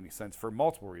doesn't make any sense for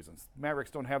multiple reasons.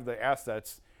 Mavericks don't have the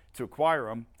assets to acquire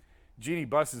him. Jeannie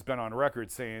Buss has been on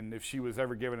record saying if she was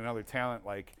ever given another talent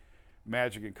like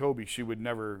Magic and Kobe, she would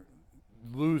never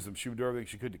lose him. She would do everything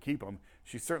she could to keep him.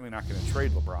 She's certainly not going to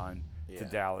trade LeBron to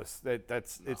Dallas.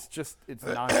 It's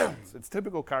nonsense. It's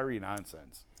typical Kyrie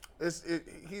nonsense.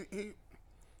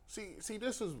 See,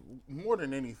 this is more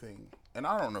than anything, and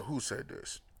I don't know who said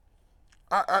this.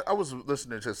 I was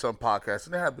listening to some podcast,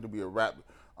 and there happened to be a rap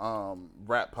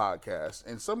podcast,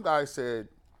 and some guy said,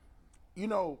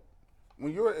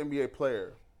 when you're an NBA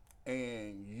player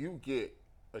and you get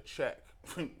a check,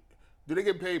 do they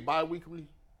get paid bi-weekly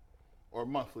or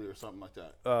monthly or something like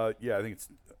that? Yeah, I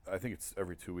think it's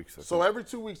every 2 weeks. So every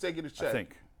 2 weeks they get a check. I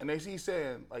think. And he's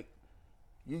saying like,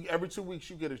 every 2 weeks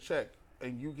you get a check,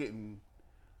 and you getting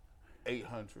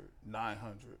 800,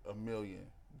 900, $1 million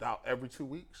every 2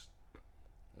 weeks.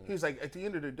 He's like, at the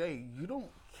end of the day, you don't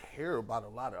care about a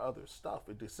lot of other stuff.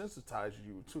 It desensitizes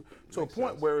you to a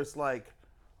point where it's like,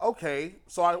 okay,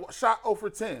 so I shot 0 for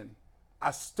 10. I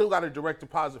still got a direct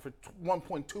deposit for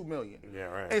 $1.2 million. Yeah,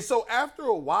 right. And so after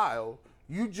a while,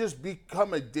 you just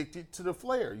become addicted to the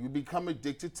flair. You become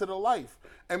addicted to the life.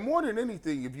 And more than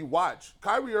anything, if you watch,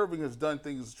 Kyrie Irving has done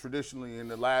things traditionally in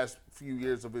the last few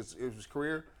years of his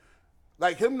career.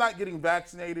 Like him not getting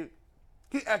vaccinated,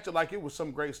 he acted like it was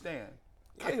some great stand.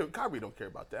 Kyrie don't care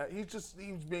about that. He was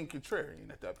being contrarian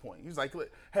at that point. He's like,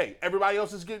 hey, everybody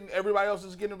else is getting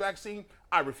a vaccine.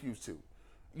 I refuse to.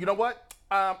 You know what?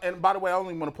 And by the way, I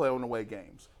only want to play on away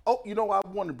games. Oh, I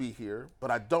want to be here, but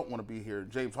I don't want to be here.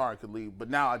 James Harden could leave, but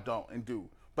now I don't and do.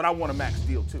 But I want a max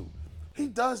deal too. He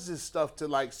does this stuff to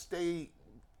like stay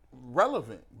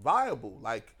relevant, viable.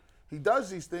 Like he does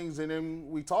these things, and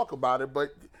then we talk about it,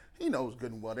 but he knows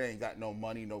good and well they ain't got no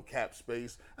money, no cap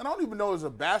space. And I don't even know as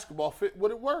a basketball fit would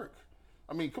it work.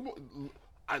 I mean, come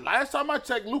on. Last time I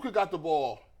checked, Luka got the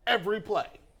ball every play.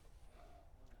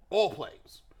 All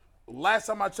plays. Last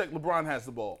time I checked, LeBron has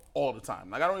the ball all the time.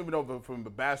 Like I don't even know if from a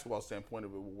basketball standpoint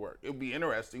if it would work. It would be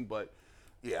interesting, but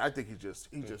yeah, I think he's just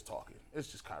talking. It's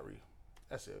just Kyrie.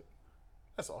 That's it.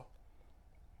 That's all.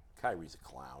 Kyrie's a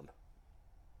clown.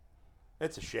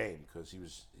 It's a shame because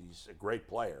he's a great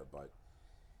player, but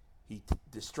he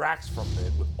distracts from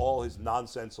it with all his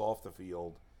nonsense off the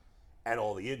field and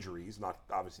all the injuries. Not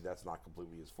obviously that's not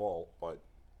completely his fault, but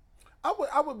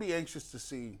I would be anxious to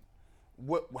see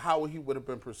how he would have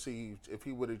been perceived if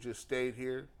he would have just stayed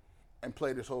here and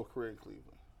played his whole career in Cleveland.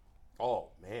 Oh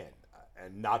man,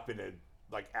 and not been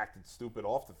acted stupid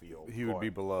off the field. He would be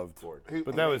beloved. He-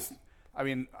 But that was, I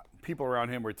mean, people around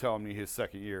him were telling me his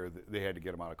second year they had to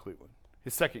get him out of Cleveland.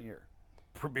 His second year,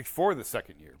 before the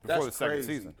second year, before the second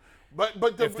season.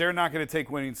 But If they're not going to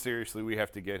take winning seriously, we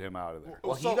have to get him out of there.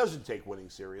 Well, he doesn't take winning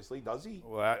seriously, does he?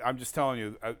 Well, I'm just telling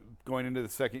you, going into the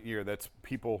second year, that's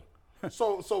people.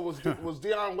 So was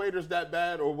Deion Waiters that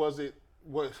bad, or was it?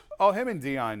 Oh, him and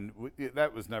Dion,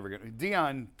 that was never going to.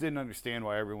 Dion didn't understand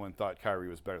why everyone thought Kyrie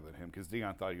was better than him because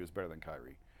Dion thought he was better than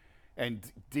Kyrie.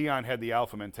 And Dion had the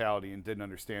alpha mentality and didn't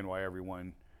understand why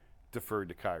everyone deferred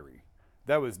to Kyrie.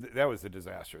 That was a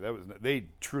disaster. They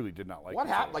truly did not like What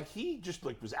each other. happened? He just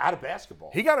was out of basketball.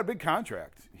 He got a big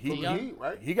contract.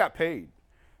 Right? He got paid.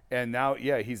 And now,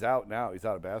 he's out now. He's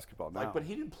out of basketball now. But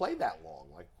he didn't play that long.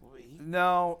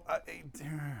 No,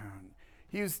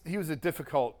 he was a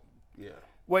difficult. Yeah.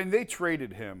 When they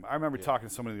traded him, I remember talking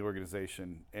to someone in the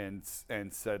organization and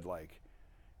said, like,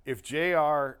 if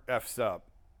JR F's up,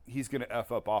 he's going to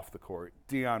F up off the court.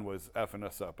 Dion was F'ing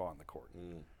us up on the court.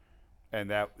 And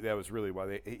that was really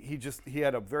why he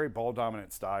had a very ball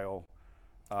dominant style.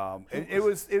 And it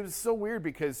was so weird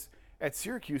because at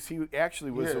Syracuse he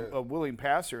actually was a willing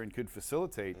passer and could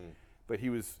facilitate, but he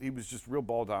was just real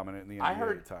ball dominant in the NBA I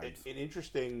heard at times. an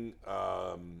interesting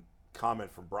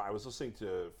comment from Brian. I was listening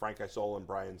to Frank Isola and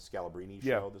Brian Scalabrini's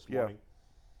show this morning,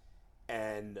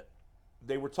 and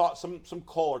they were taught. Some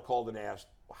caller called and asked,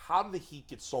 "How do the Heat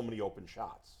get so many open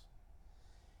shots?"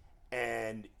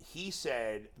 And he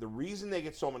said the reason they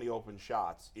get so many open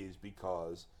shots is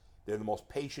because they're the most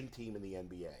patient team in the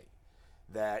NBA.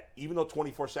 That even though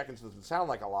 24 seconds doesn't sound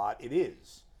like a lot, it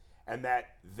is, and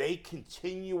that they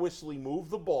continuously move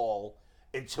the ball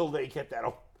until they get that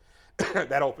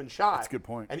that open shot. That's a good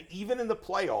point. And even in the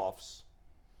playoffs,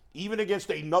 even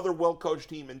against another well-coached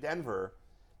team in Denver,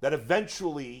 that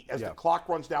eventually, as the clock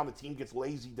runs down, the team gets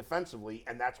lazy defensively,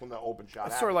 and that's when the open shot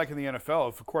happens. It's sort of like in the NFL.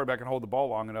 If a quarterback can hold the ball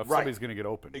long enough, somebody's going to get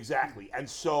open. Exactly. And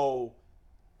so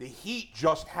the Heat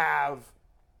just have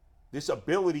this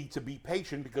ability to be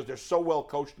patient because they're so well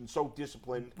coached and so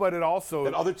disciplined. But it also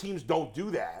that other teams don't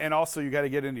do that. And also, you got to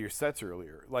get into your sets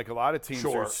earlier. Like a lot of teams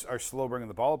are slow bringing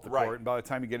the ball up the court, and by the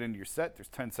time you get into your set, there's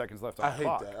 10 seconds left on the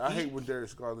clock. I hate that. I hate when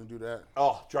Darius Garland do that.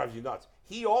 Oh, drives you nuts.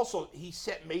 He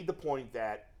made the point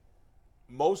that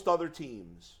most other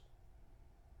teams,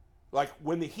 like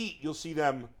when the Heat, you'll see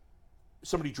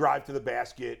somebody drive to the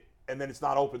basket and then it's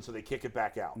not open, so they kick it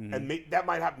back out, and that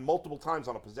might happen multiple times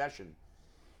on a possession.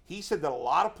 He said that a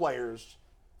lot of players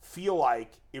feel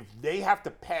like if they have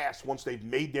to pass once they've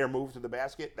made their move to the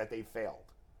basket, that they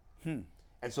failed. And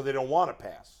so they don't want to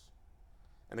pass.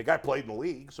 And the guy played in the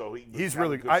league, so he's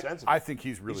really good sense of it. I think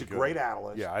he's really good. He's a great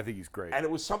analyst. Yeah, I think he's great. And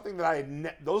it was something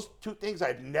that those two things I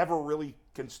had never really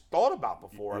thought about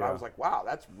before. And I was like, wow,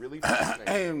 that's really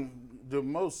fascinating. And the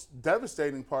most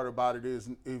devastating part about it is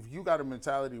if you got a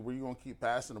mentality where you're going to keep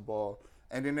passing the ball,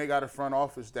 and then they got a front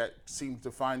office that seems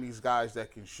to find these guys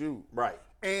that can shoot. Right.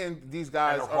 And these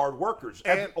guys are hard workers.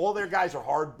 And all their guys are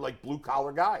hard, like blue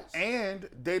collar guys. And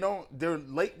they're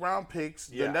late round picks.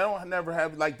 Yeah.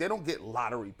 They don't get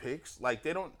lottery picks. Like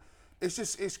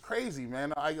it's crazy,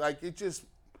 man.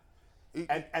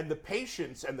 And the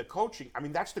patience and the coaching, I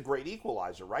mean, that's the great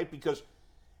equalizer, right? Because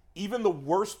even the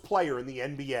worst player in the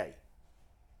NBA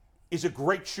is a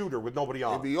great shooter with nobody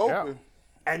on. They be open. Yeah.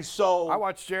 And so I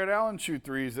watched Jared Allen shoot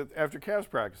threes after Cavs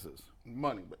practices.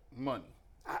 Money.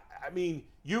 I mean,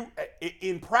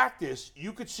 in practice,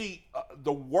 you could see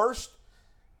the worst.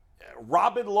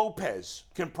 Robin Lopez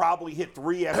can probably hit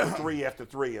three after three after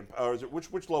three. Or is it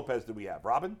which Lopez do we have?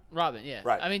 Robin, yeah.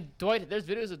 Right. I mean, there's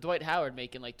videos of Dwight Howard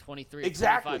making like 23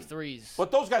 exactly. 25 threes. But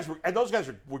those guys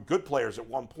were good players at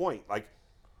one point. Like,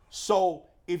 so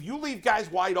if you leave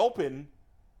guys wide open,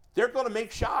 they're going to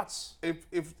make shots. If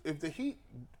the Heat,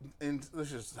 and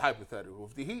this is hypothetical,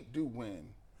 if the Heat do win,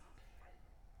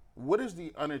 what is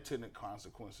the unintended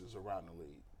consequences around the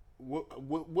league?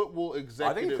 What will executives?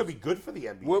 I think it could be good for the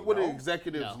NBA. What would the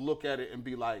executives look at it and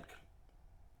be like?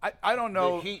 I don't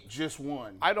know. The Heat just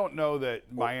won. I don't know that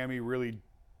Miami really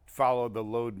followed the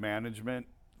load management.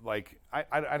 Like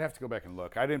I'd have to go back and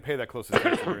look. I didn't pay that close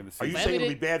attention during the season. Are you saying it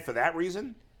would be bad for that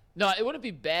reason? No, it wouldn't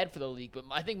be bad for the league, but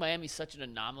I think Miami's such an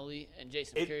anomaly. And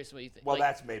Jason, I'm curious what you think. Well,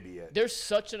 that's maybe it. They're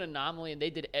such an anomaly, and they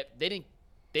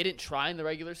didn't try in the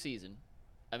regular season.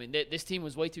 I mean, this team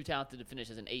was way too talented to finish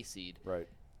as an A seed. Right.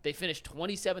 They finished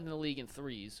 27th in the league in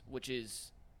threes, which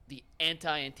is the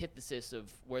antithesis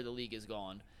of where the league has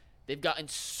gone. They've gotten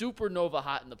supernova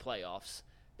hot in the playoffs.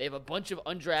 They have a bunch of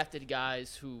undrafted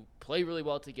guys who play really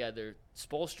well together.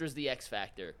 Spoelstra's the X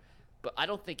factor. But I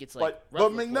don't think it's like.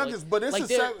 But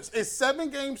McNuggets, it's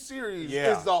 7-game series.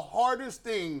 Yeah. It's the hardest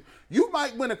thing. You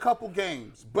might win a couple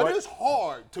games, but it's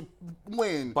hard to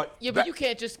win. But you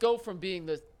can't just go from being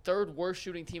the third worst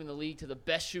shooting team in the league to the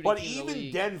best shooting team in the league. But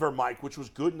even Denver, Mike, which was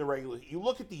good in the regular, you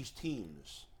look at these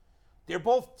teams. They're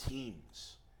both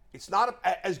teams. It's not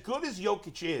as good as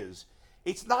Jokic is.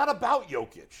 It's not about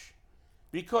Jokic,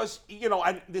 because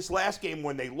and this last game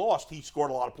when they lost, he scored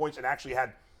a lot of points and actually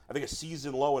had, I think, a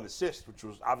season low in assists, which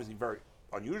was obviously very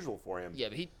unusual for him. Yeah,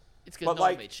 but it's because no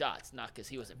one made shots, not because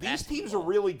he wasn't passing. These teams are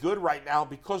really good right now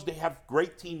because they have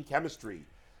great team chemistry,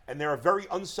 and they're a very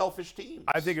unselfish team.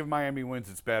 I think if Miami wins,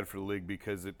 it's bad for the league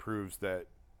because it proves that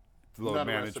load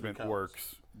management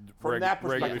works. From that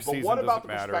perspective. But what about the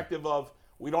perspective of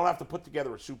We don't have to put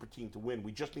together a super team to win.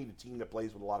 We just need a team that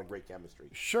plays with a lot of great chemistry.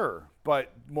 Sure,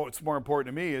 but what's more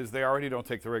important to me is they already don't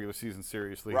take the regular season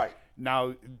seriously. Right.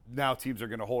 Now teams are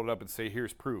going to hold it up and say,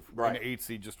 here's proof. Right. An 8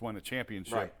 seed just won a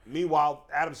championship. Right. Meanwhile,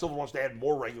 Adam Silver wants to add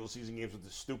more regular season games with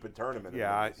this stupid tournament.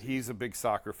 Yeah, he's a big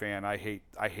soccer fan. I hate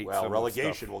well, some relegation,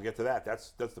 of the stuff. we'll get to that.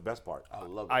 That's the best part. I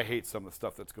love it. I hate some of the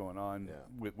stuff that's going on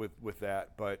with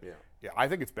that. But, Yeah. I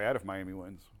think it's bad if Miami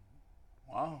wins.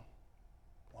 Wow.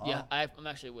 Yeah, I'm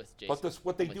actually with Jason. But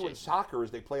what they do in soccer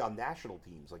is they play on national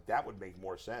teams. Like, that would make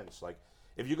more sense. Like,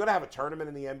 if you're going to have a tournament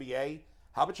in the NBA,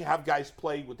 how about you have guys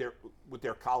play with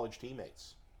their college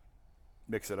teammates?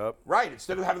 Mix it up. Right.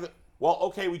 Instead of having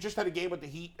we just had a game with the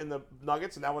Heat and the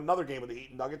Nuggets, and now another game with the Heat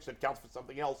and Nuggets that counts for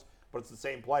something else, but it's the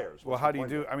same players. Well, how do you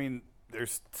do? I mean,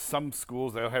 there's some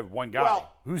schools that'll have one guy.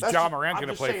 Well, Who's that's John just- Morant I'm going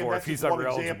to just play saying for that's if he's just one ever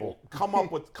example.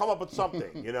 eligible? Come up with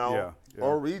something, you know? Yeah.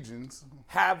 Or regions.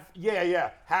 Have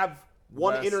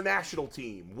one West. international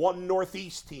team, one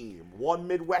Northeast team, one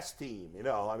Midwest team. You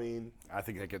know, I mean, I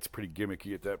think that gets pretty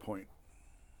gimmicky at that point.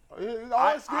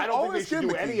 I don't think they should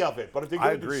do any of it. But if they're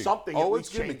going to do agree. something, at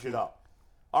Always least change gimmicky. it up.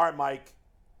 All right, Mike.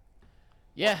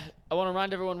 Yeah, I want to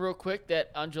remind everyone real quick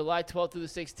that on July 12th through the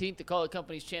 16th, the Call It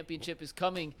Companies Championship is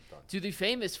coming to the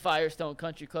famous Firestone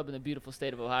Country Club in the beautiful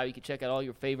state of Ohio. You can check out all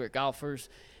your favorite golfers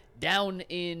down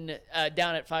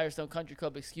at Firestone Country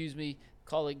Club,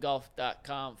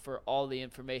 callinggolf.com for all the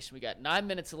information. We got 9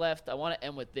 minutes left. I want to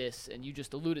end with this, and you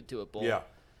just alluded to it, Bull. Yeah.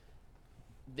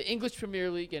 The English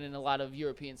Premier League and in a lot of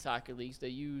European soccer leagues, they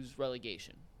use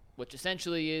relegation, which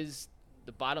essentially is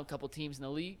the bottom couple teams in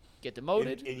the league get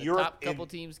demoted, In the Europe, top couple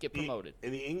teams get promoted.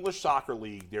 In the English Soccer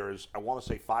League, there is, I want to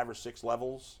say, 5 or 6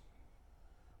 levels,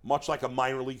 much like a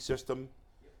minor league system,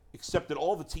 except that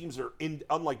all the teams are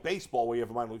unlike baseball, where you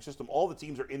have a minor league system, all the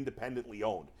teams are independently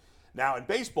owned. Now, in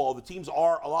baseball,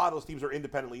 a lot of those teams are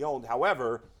independently owned.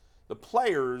 However, the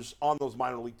players on those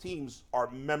minor league teams are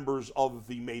members of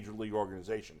the major league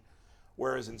organization.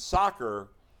 Whereas in soccer,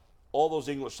 all those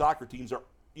English soccer teams are,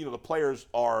 the players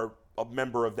are a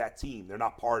member of that team. They're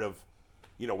not part of,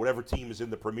 whatever team is in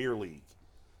the Premier League.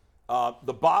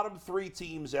 The bottom 3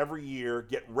 teams every year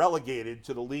get relegated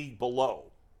to the league below.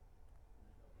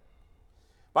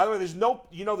 By the way, there's no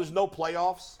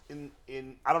playoffs in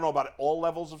I don't know about all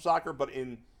levels of soccer, but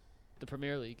in The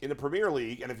Premier League. the Premier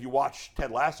League, and if you watch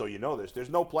Ted Lasso, you know this, there's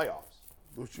no playoffs.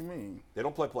 What you mean? They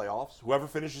don't play playoffs. Whoever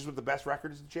finishes with the best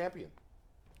record is the champion.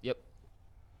 Yep.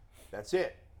 That's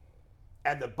it.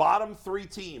 And the bottom 3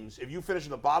 teams, if you finish in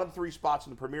the bottom 3 spots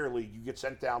in the Premier League, you get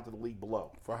sent down to the league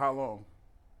below. For how long?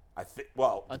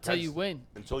 Until you win.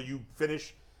 Until you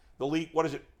finish the league. What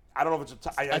is it? I don't know if it's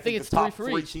I think it's the top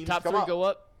 3 for each. teams Top come 3 up go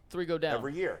up, 3 go down.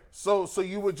 every year. So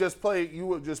you would just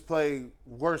play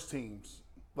worse teams,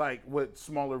 like with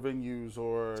smaller venues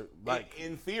or like.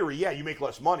 In theory, yeah, you make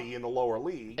less money in the lower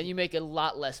league. And you make a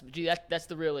lot less. That's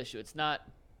the real issue. It's not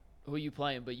who you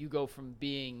playing, but you go from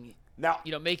being Now,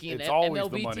 making an It's always the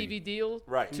MLB money. TV deal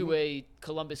Right. to a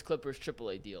Columbus Clippers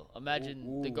AAA deal.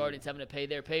 Imagine the Guardians having to pay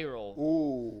their payroll.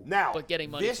 Ooh. now but getting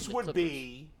money this from the would Clippers.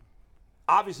 be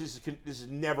obviously this is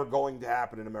never going to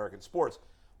happen in American sports,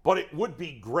 but it would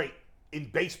be great in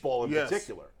baseball in Yes.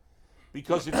 particular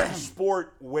because it's a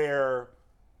sport where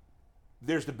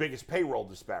there's the biggest payroll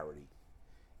disparity,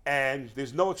 and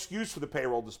there's no excuse for the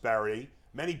payroll disparity.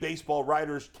 Many baseball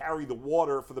writers carry the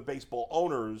water for the baseball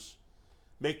owners,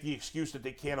 make the excuse that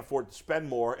they can't afford to spend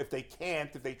more. If they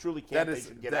truly can't, they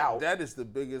should get out. That is the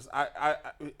biggest.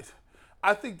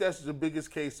 I think that's the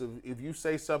biggest case of if you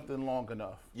say something long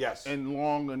enough. Yes. And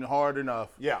long and hard enough.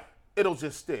 Yeah. It'll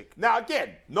just stick. Now,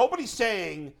 again, nobody's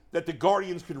saying that the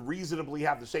Guardians could reasonably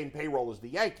have the same payroll as the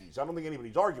Yankees. I don't think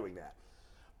anybody's arguing that.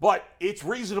 But it's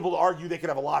reasonable to argue they could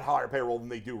have a lot higher payroll than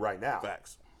they do right now.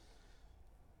 Facts.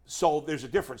 So there's a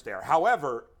difference there.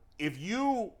 However, if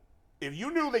you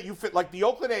knew that you fit, like the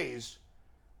Oakland A's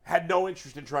had no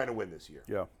interest in trying to win this year.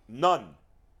 Yeah. None.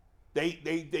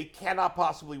 They cannot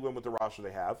possibly win with the roster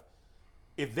they have.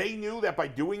 If they knew that by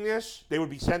doing this, they would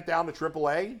be sent down to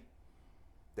AAA,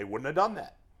 they wouldn't have done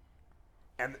that.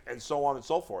 And so on and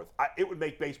so forth. It would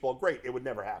make baseball great. It would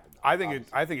never happen. I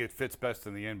think it fits best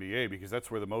in the NBA because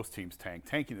that's where the most teams tank.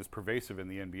 Tanking is pervasive in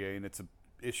the NBA, and it's an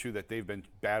issue that they've been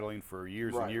battling for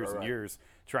years and years,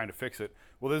 trying to fix it.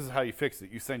 Well, this is how you fix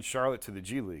it. You send Charlotte to the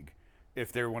G League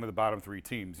if they're one of the bottom 3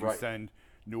 teams. You send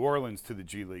New Orleans to the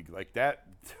G League. Like that.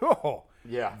 Oh,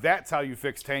 yeah. That's how you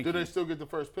fix tanking. Do they still get the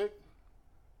first pick?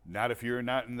 Not if you're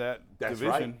not in that That's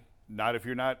division. right. Not if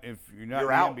you're not in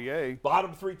You're out. the NBA.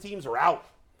 Bottom 3 teams are out.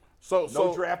 So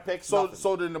No draft picks, nothing.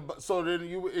 So then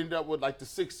you would end up with like the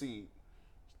 6th seed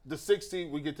The 60,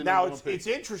 we get to Now number one pick. it's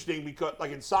interesting because,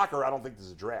 like in soccer, I don't think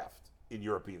there's a draft in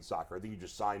European soccer. I think you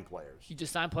just sign players. You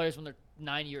just sign players when they're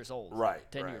 9 years old. Right.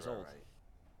 10 right, years right, old. Right.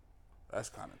 That's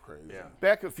kind of crazy. Yeah.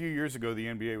 Back a few years ago, the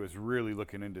NBA was really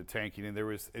looking into tanking, and they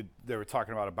were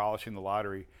talking about abolishing the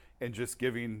lottery and just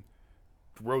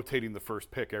rotating the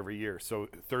first pick every year. So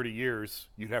 30 years,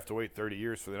 you'd have to wait 30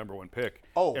 years for the number one pick.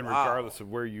 Oh, and wow. regardless of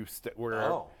where you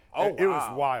Oh, it was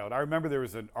wow. wild. I remember there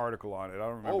was an article on it. I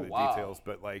don't remember the details,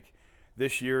 but like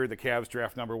this year, the Cavs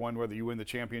draft number one, whether you win the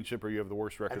championship or you have the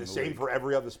worst record And in the the same league. for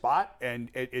every other spot. And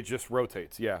it just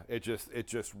rotates. Yeah, it just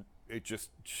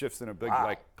shifts in a big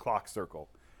like clock circle.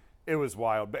 It was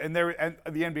wild. And the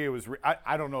NBA was.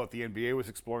 I don't know if the NBA was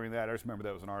exploring that. I just remember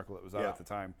that was an article that was out at the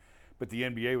time. But the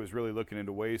NBA was really looking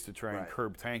into ways to try and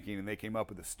curb tanking, and they came up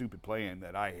with a stupid plan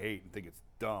that I hate and think it's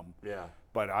dumb. Yeah.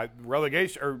 But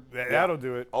that'll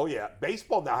do it. Oh yeah,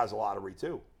 baseball now has a lottery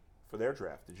too for their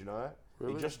draft. Did you know that?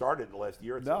 Really? They just started in the last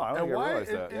year or two. No, I don't think I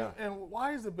realized that. And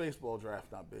why is the baseball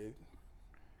draft not big?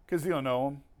 Because you don't know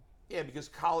them. Yeah, because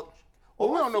college. Well,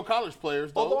 we don't know college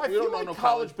players, though. Although I we feel don't like know no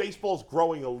college baseball's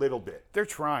growing a little bit. They're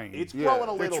trying. It's growing a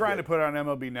little bit. They're trying to put it on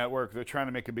MLB Network. They're trying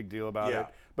to make a big deal about it.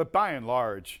 But by and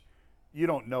large, you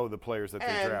don't know the players that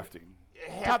they're drafting.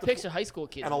 Top picks are high school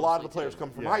kids. And a lot of the mostly, players too. come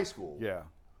from high school. Yeah.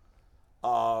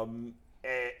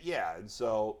 And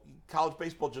so college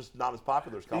baseball just not as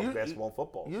popular as college basketball and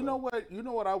football. You know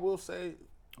what I will say?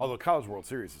 Although College World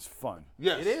Series is fun.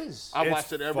 Yes, It is. I It's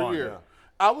watch it every fun. year. Yeah.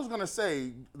 I was gonna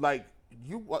say, like,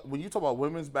 when you talk about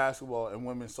women's basketball and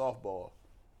women's softball,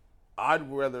 I'd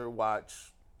rather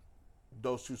watch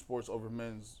those two sports over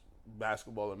men's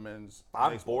basketball and men's.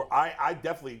 I'm baseball. bored. I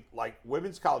definitely like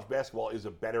women's college basketball is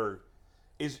a better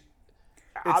It's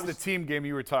the team game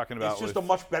you were talking about. It's just with, a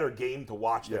much better game to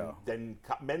watch than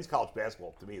men's college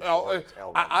basketball. To me, it's hard as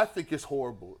hell. I think it's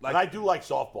horrible. Like, and I do like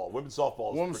softball. Women's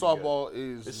softball. women's pretty good. softball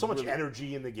is. There's so much really-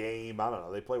 energy in the game. I don't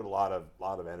know. They play with a lot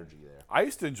of energy there. I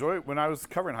used to enjoy it when I was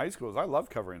covering high schools. I love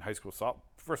covering high school softball.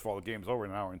 First of all, the game's over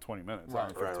in an hour and 20 minutes, hour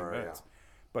and 15 minutes. Yeah.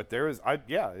 But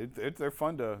they're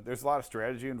fun to. There's a lot of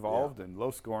strategy involved and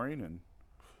low scoring and.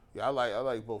 Yeah, I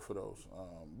like both of those.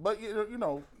 But you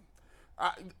know,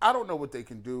 I don't know what they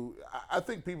can do. I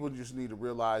think people just need to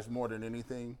realize more than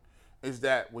anything is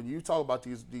that when you talk about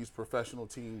these professional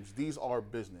teams, these are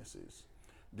businesses.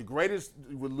 The greatest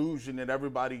illusion that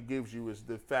everybody gives you is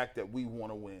the fact that we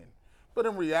want to win. But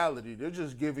in reality, they're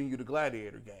just giving you the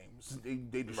gladiator games.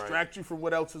 They distract you from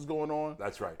what else is going on.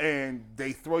 That's right. And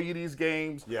they throw you these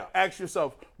games. Yeah. Ask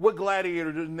yourself, what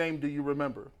gladiator name do you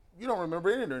remember? You don't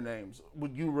remember any of their names.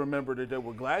 Would you remember that there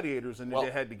were gladiators and that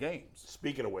they had the games?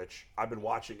 Speaking of which, I've been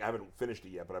watching. I haven't finished it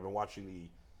yet, but I've been watching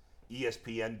the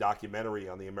ESPN documentary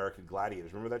on the American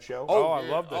Gladiators. Remember that show? Oh, I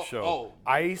yeah. love the show.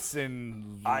 Ice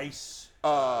and Ice.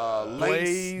 Lace,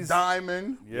 Blaze.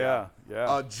 Diamond, yeah.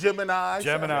 Gemini.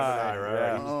 Gemini,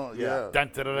 right? Oh, Yeah. yeah.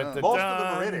 Dun, dun, dun, dun, Most dun, of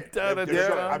them are in it. dun, They're dun, showing-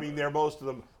 dun. I mean, they're most of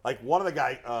them. Like one of the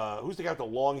guy, who's the guy with the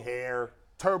long hair?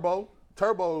 Turbo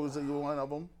was one of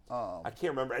them. I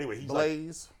can't remember. Anyway, he's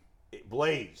Blaze. like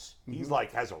Blaze. He's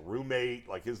like has a roommate.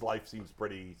 Like his life seems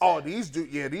pretty. Oh, sad. these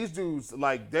dudes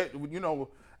like that. You know,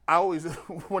 I always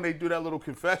when they do that little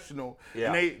confessional,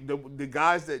 Yeah. and the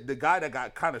guy that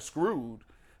got kind of screwed,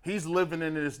 he's living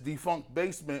in this defunct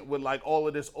basement with like all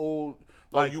of this old.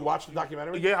 Like, you watched the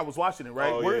documentary? Yeah, I was watching it.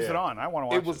 Right. Oh, Where yeah, is it yeah. on? I want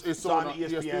to watch it. It's It's on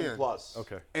ESPN Plus.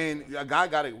 Okay. And a guy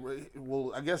got it.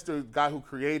 Well, I guess the guy who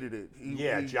created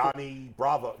it. Johnny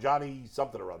Bravo, Johnny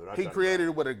something or other. not He Johnny created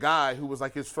it with a guy who was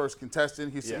like his first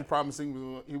contestant. He Yeah. promised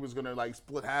he was gonna like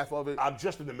split half of it. I'm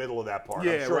just in the middle of that part.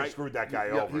 Yeah, I'm sure right. he screwed that guy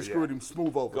Yeah, over. He screwed him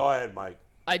smooth over. Go ahead, Mike.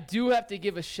 I do have to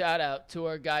give a shout out to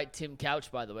our guy Tim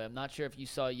Couch, by the way. I'm not sure if you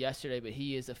saw yesterday, but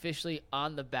he is officially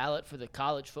on the ballot for the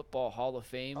College Football Hall of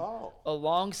Fame,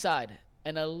 alongside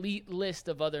an elite list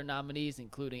of other nominees,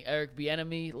 including Eric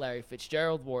Bieniemy, Larry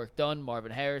Fitzgerald, Warwick Dunn,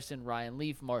 Marvin Harrison, Ryan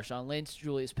Leaf, Marshawn Lynch,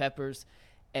 Julius Peppers,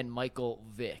 and Michael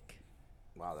Vick.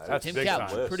 Wow, That's Tim big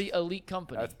Couch, time. pretty elite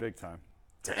company. That's big time.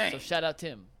 So shout out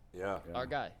Tim, Yeah. our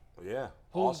guy, Yeah.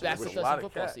 who Awesome. backs We up wish- us in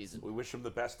football season. We wish him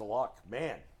the best of luck.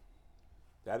 Man,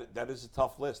 that is a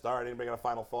tough list. All right, anybody got a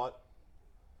final thought?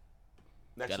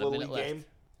 Next Got a Little minute League left. game.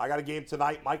 I got a game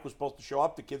tonight. Mike was supposed to show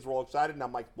up. The kids were all excited. Now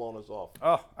Mike's blowing us off. Oh,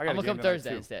 I got I'm a going to game come tonight, Thursday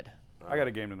too. instead. I got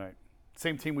a game tonight.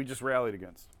 Same team we just rallied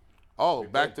against. Oh,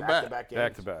 back to back. Back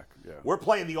Back to back. Yeah. We're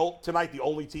playing tonight. The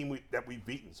only team that we've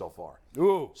beaten so far.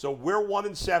 Ooh. So we're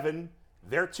 1-7.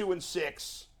 They're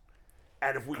 2-6.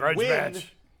 And if we Grudge win,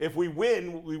 match.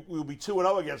 we'll be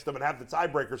 2-0 against them and have the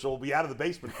tiebreaker. So we'll be out of the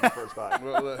basement for the first time.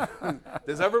 Well,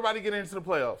 does everybody get into the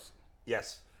playoffs?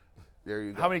 Yes. There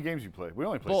you go. How many games you play? We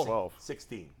only played Bull. 12.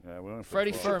 16. Yeah, we only played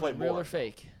Freddie 12. play Furman, real more. or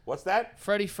fake? What's that?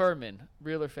 Freddie Furman,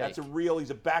 real or fake? That's a real. He's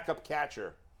a backup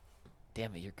catcher.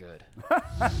 Damn it, you're good.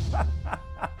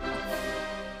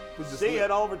 We just See you leave-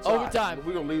 at overtime. Overtime.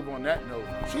 We're going to leave on that note.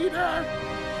 Cheater!